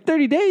I was like,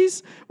 30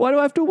 days? Why do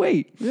I have to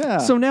wait? Yeah.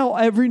 So now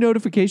every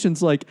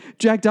notification's like,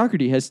 Jack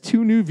Doherty has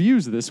 2 new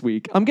views this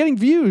week. I'm getting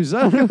views.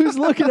 I don't know who's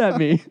looking at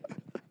me.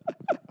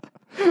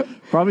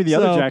 Probably the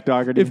other Jack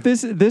Doherty. If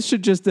this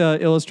should just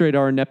illustrate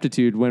our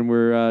ineptitude when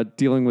we're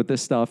dealing with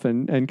this stuff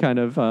and kind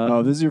of.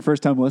 Oh, this is your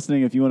first time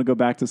listening. If you want to go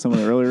back to some of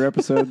the earlier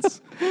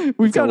episodes,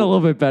 we've gotten a little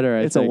bit better.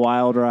 It's a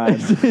wild ride.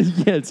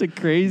 Yeah, it's a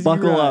crazy.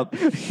 Buckle ride. up.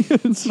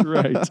 That's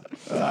right.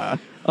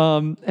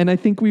 And I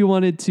think we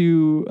wanted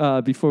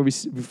to before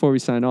we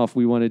sign off,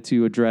 we wanted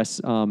to address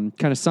kind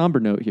of somber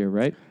note here,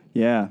 right?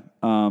 Yeah.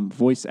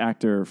 Voice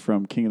actor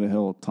from King of the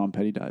Hill, Tom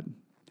Petty, died.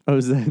 Oh,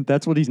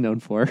 that's what he's known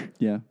for.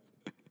 Yeah.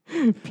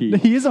 Pete.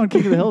 He is on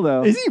King of the Hill,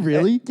 though. Is he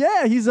really?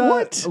 Yeah, he's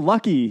What?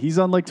 lucky. He's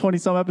on like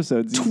 20-some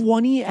episodes.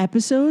 20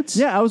 episodes?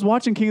 Yeah, I was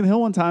watching King of the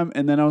Hill one time,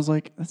 and then I was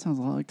like, that sounds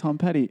a lot like Tom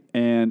Petty.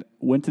 And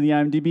went to the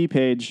IMDb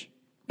page.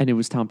 And it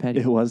was Tom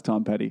Petty. It was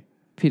Tom Petty.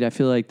 Pete, I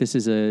feel like this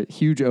is a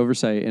huge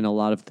oversight in a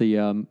lot of the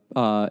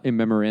in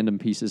memorandum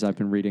pieces I've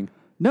been reading.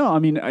 No, I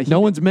mean...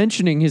 No one's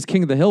mentioning his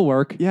King of the Hill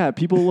work. Yeah,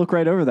 people look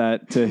right over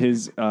that to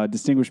his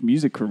distinguished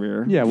music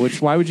career. Yeah,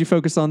 why would you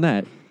focus on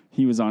that?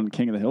 He was on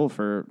King of the Hill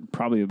for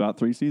probably about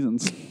 3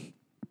 seasons.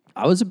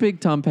 I was a big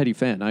Tom Petty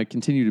fan. I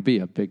continue to be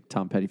a big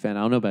Tom Petty fan.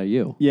 I don't know about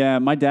you. Yeah,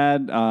 my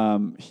dad,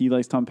 he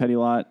likes Tom Petty a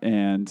lot.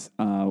 And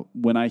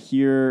when I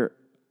hear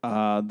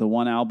the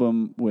one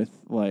album with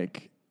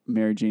like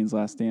Mary Jane's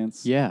Last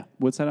Dance. Yeah.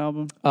 What's that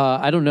album?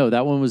 I don't know.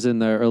 That one was in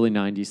the early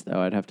 90s,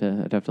 though. I'd have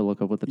to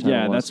look up what the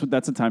title was. Yeah,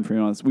 that's a time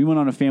frame on this. We went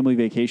on a family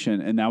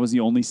vacation, and that was the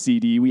only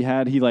CD we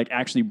had. He like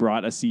actually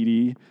brought a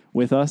CD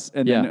with us,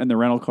 and then in the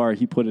rental car,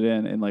 he put it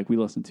in, and like we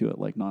listened to it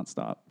like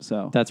nonstop.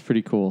 So that's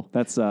pretty cool.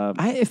 That's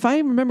if I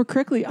remember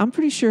correctly, I'm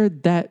pretty sure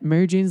that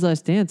Mary Jane's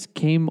Last Dance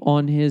came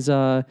on his.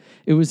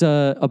 It was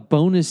a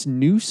bonus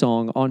new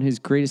song on his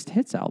Greatest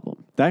Hits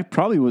album. That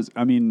probably was.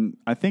 I mean,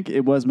 I think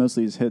it was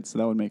mostly his hits, so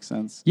that would make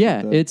sense.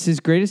 Yeah, it's his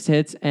Greatest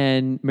Hits,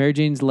 and Mary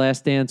Jane's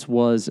Last Dance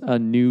was a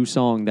new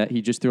song that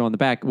he just threw on the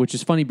back, which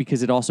is funny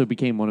because it also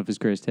became one of his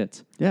greatest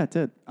hits. Yeah, it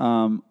did.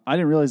 I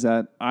didn't realize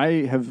that. I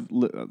have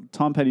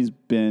Tom Petty's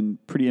been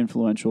pretty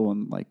influential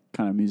in like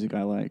kind of music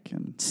I like.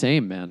 And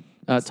same, man.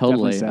 It's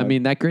Totally. definitely sad. I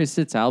mean, that Greatest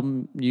Hits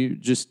album, you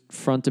just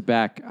front to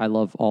back, I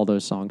love all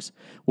those songs.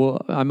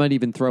 Well, I might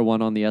even throw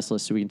one on the S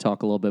list so we can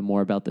talk a little bit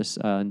more about this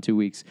in 2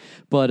 weeks.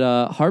 But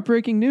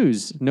heartbreaking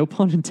news, no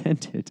pun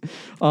intended.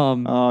 We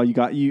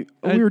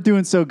were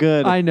doing so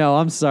good. I know.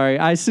 I'm sorry.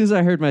 As soon as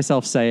I heard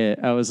myself say it,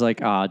 I was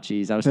like, "Oh,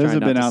 geez." I was Those trying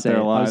have not been to out say there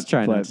it. a lot, I was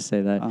trying but, not to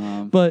say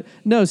that. But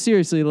no,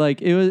 seriously,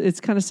 like it's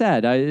kind of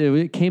sad.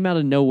 It came out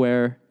of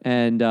nowhere,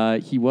 and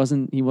he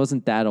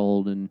wasn't that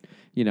old, and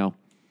you know.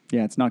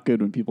 Yeah, it's not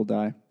good when people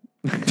die.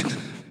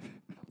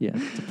 Yeah,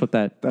 to put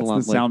that That's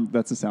bluntly. the sound.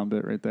 That's the sound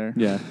bit right there.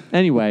 Yeah.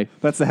 Anyway,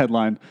 that's the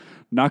headline.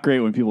 Not great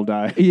when people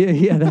die.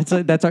 Yeah,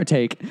 that's our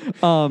take.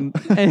 And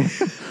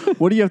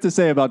what do you have to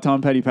say about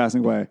Tom Petty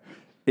passing away?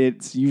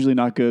 It's usually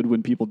not good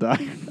when people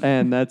die.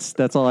 And that's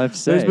all I have to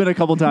say. There's been a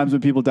couple times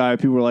when people die,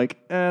 people were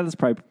like, that's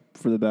probably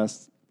for the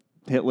best.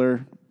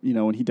 Hitler,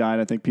 when he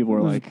died, I think people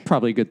were like...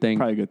 Probably a good thing.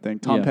 Probably a good thing.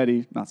 Tom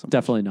Petty, not so much.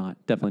 Definitely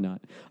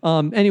not.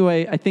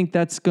 Anyway, I think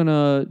that's going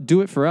to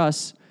do it for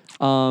us.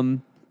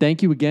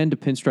 Thank you again to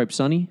Pinstripe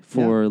Sunny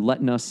for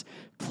letting us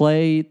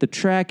play the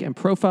track and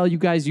profile you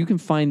guys. You can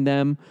find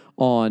them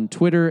on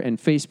Twitter and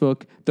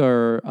Facebook.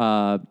 Their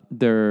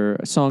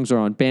songs are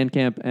on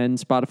Bandcamp and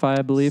Spotify,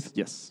 I believe.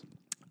 Yes.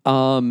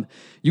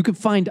 You can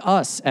find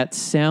us at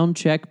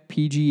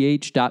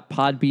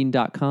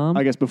soundcheckpgh.podbean.com.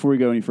 I guess before we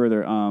go any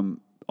further,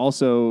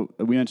 also,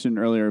 we mentioned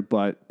earlier,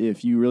 but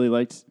if you really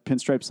liked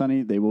Pinstripe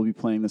Sunny, they will be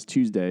playing this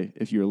Tuesday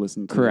if you're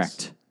listening to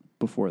this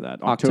before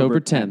that. October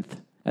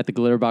 10th at the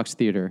Glitterbox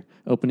Theater,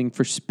 opening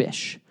for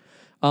Spish.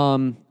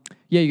 You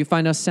can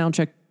find us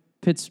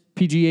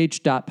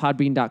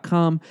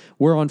soundcheckpgh.podbean.com.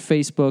 We're on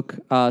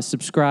Facebook.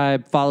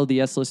 Subscribe, follow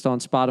the S List on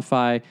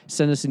Spotify.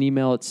 Send us an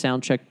email at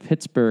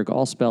soundcheckpittsburgh,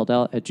 all spelled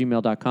out, at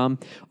gmail.com.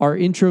 Our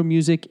intro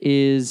music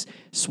is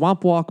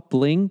Swamp Walk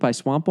Bling by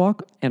Swamp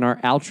Walk, and our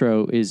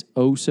outro is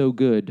Oh So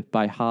Good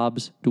by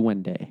Hobbs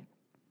Duende.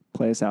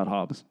 Play us out,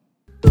 Hobbs.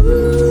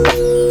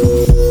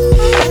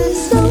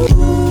 So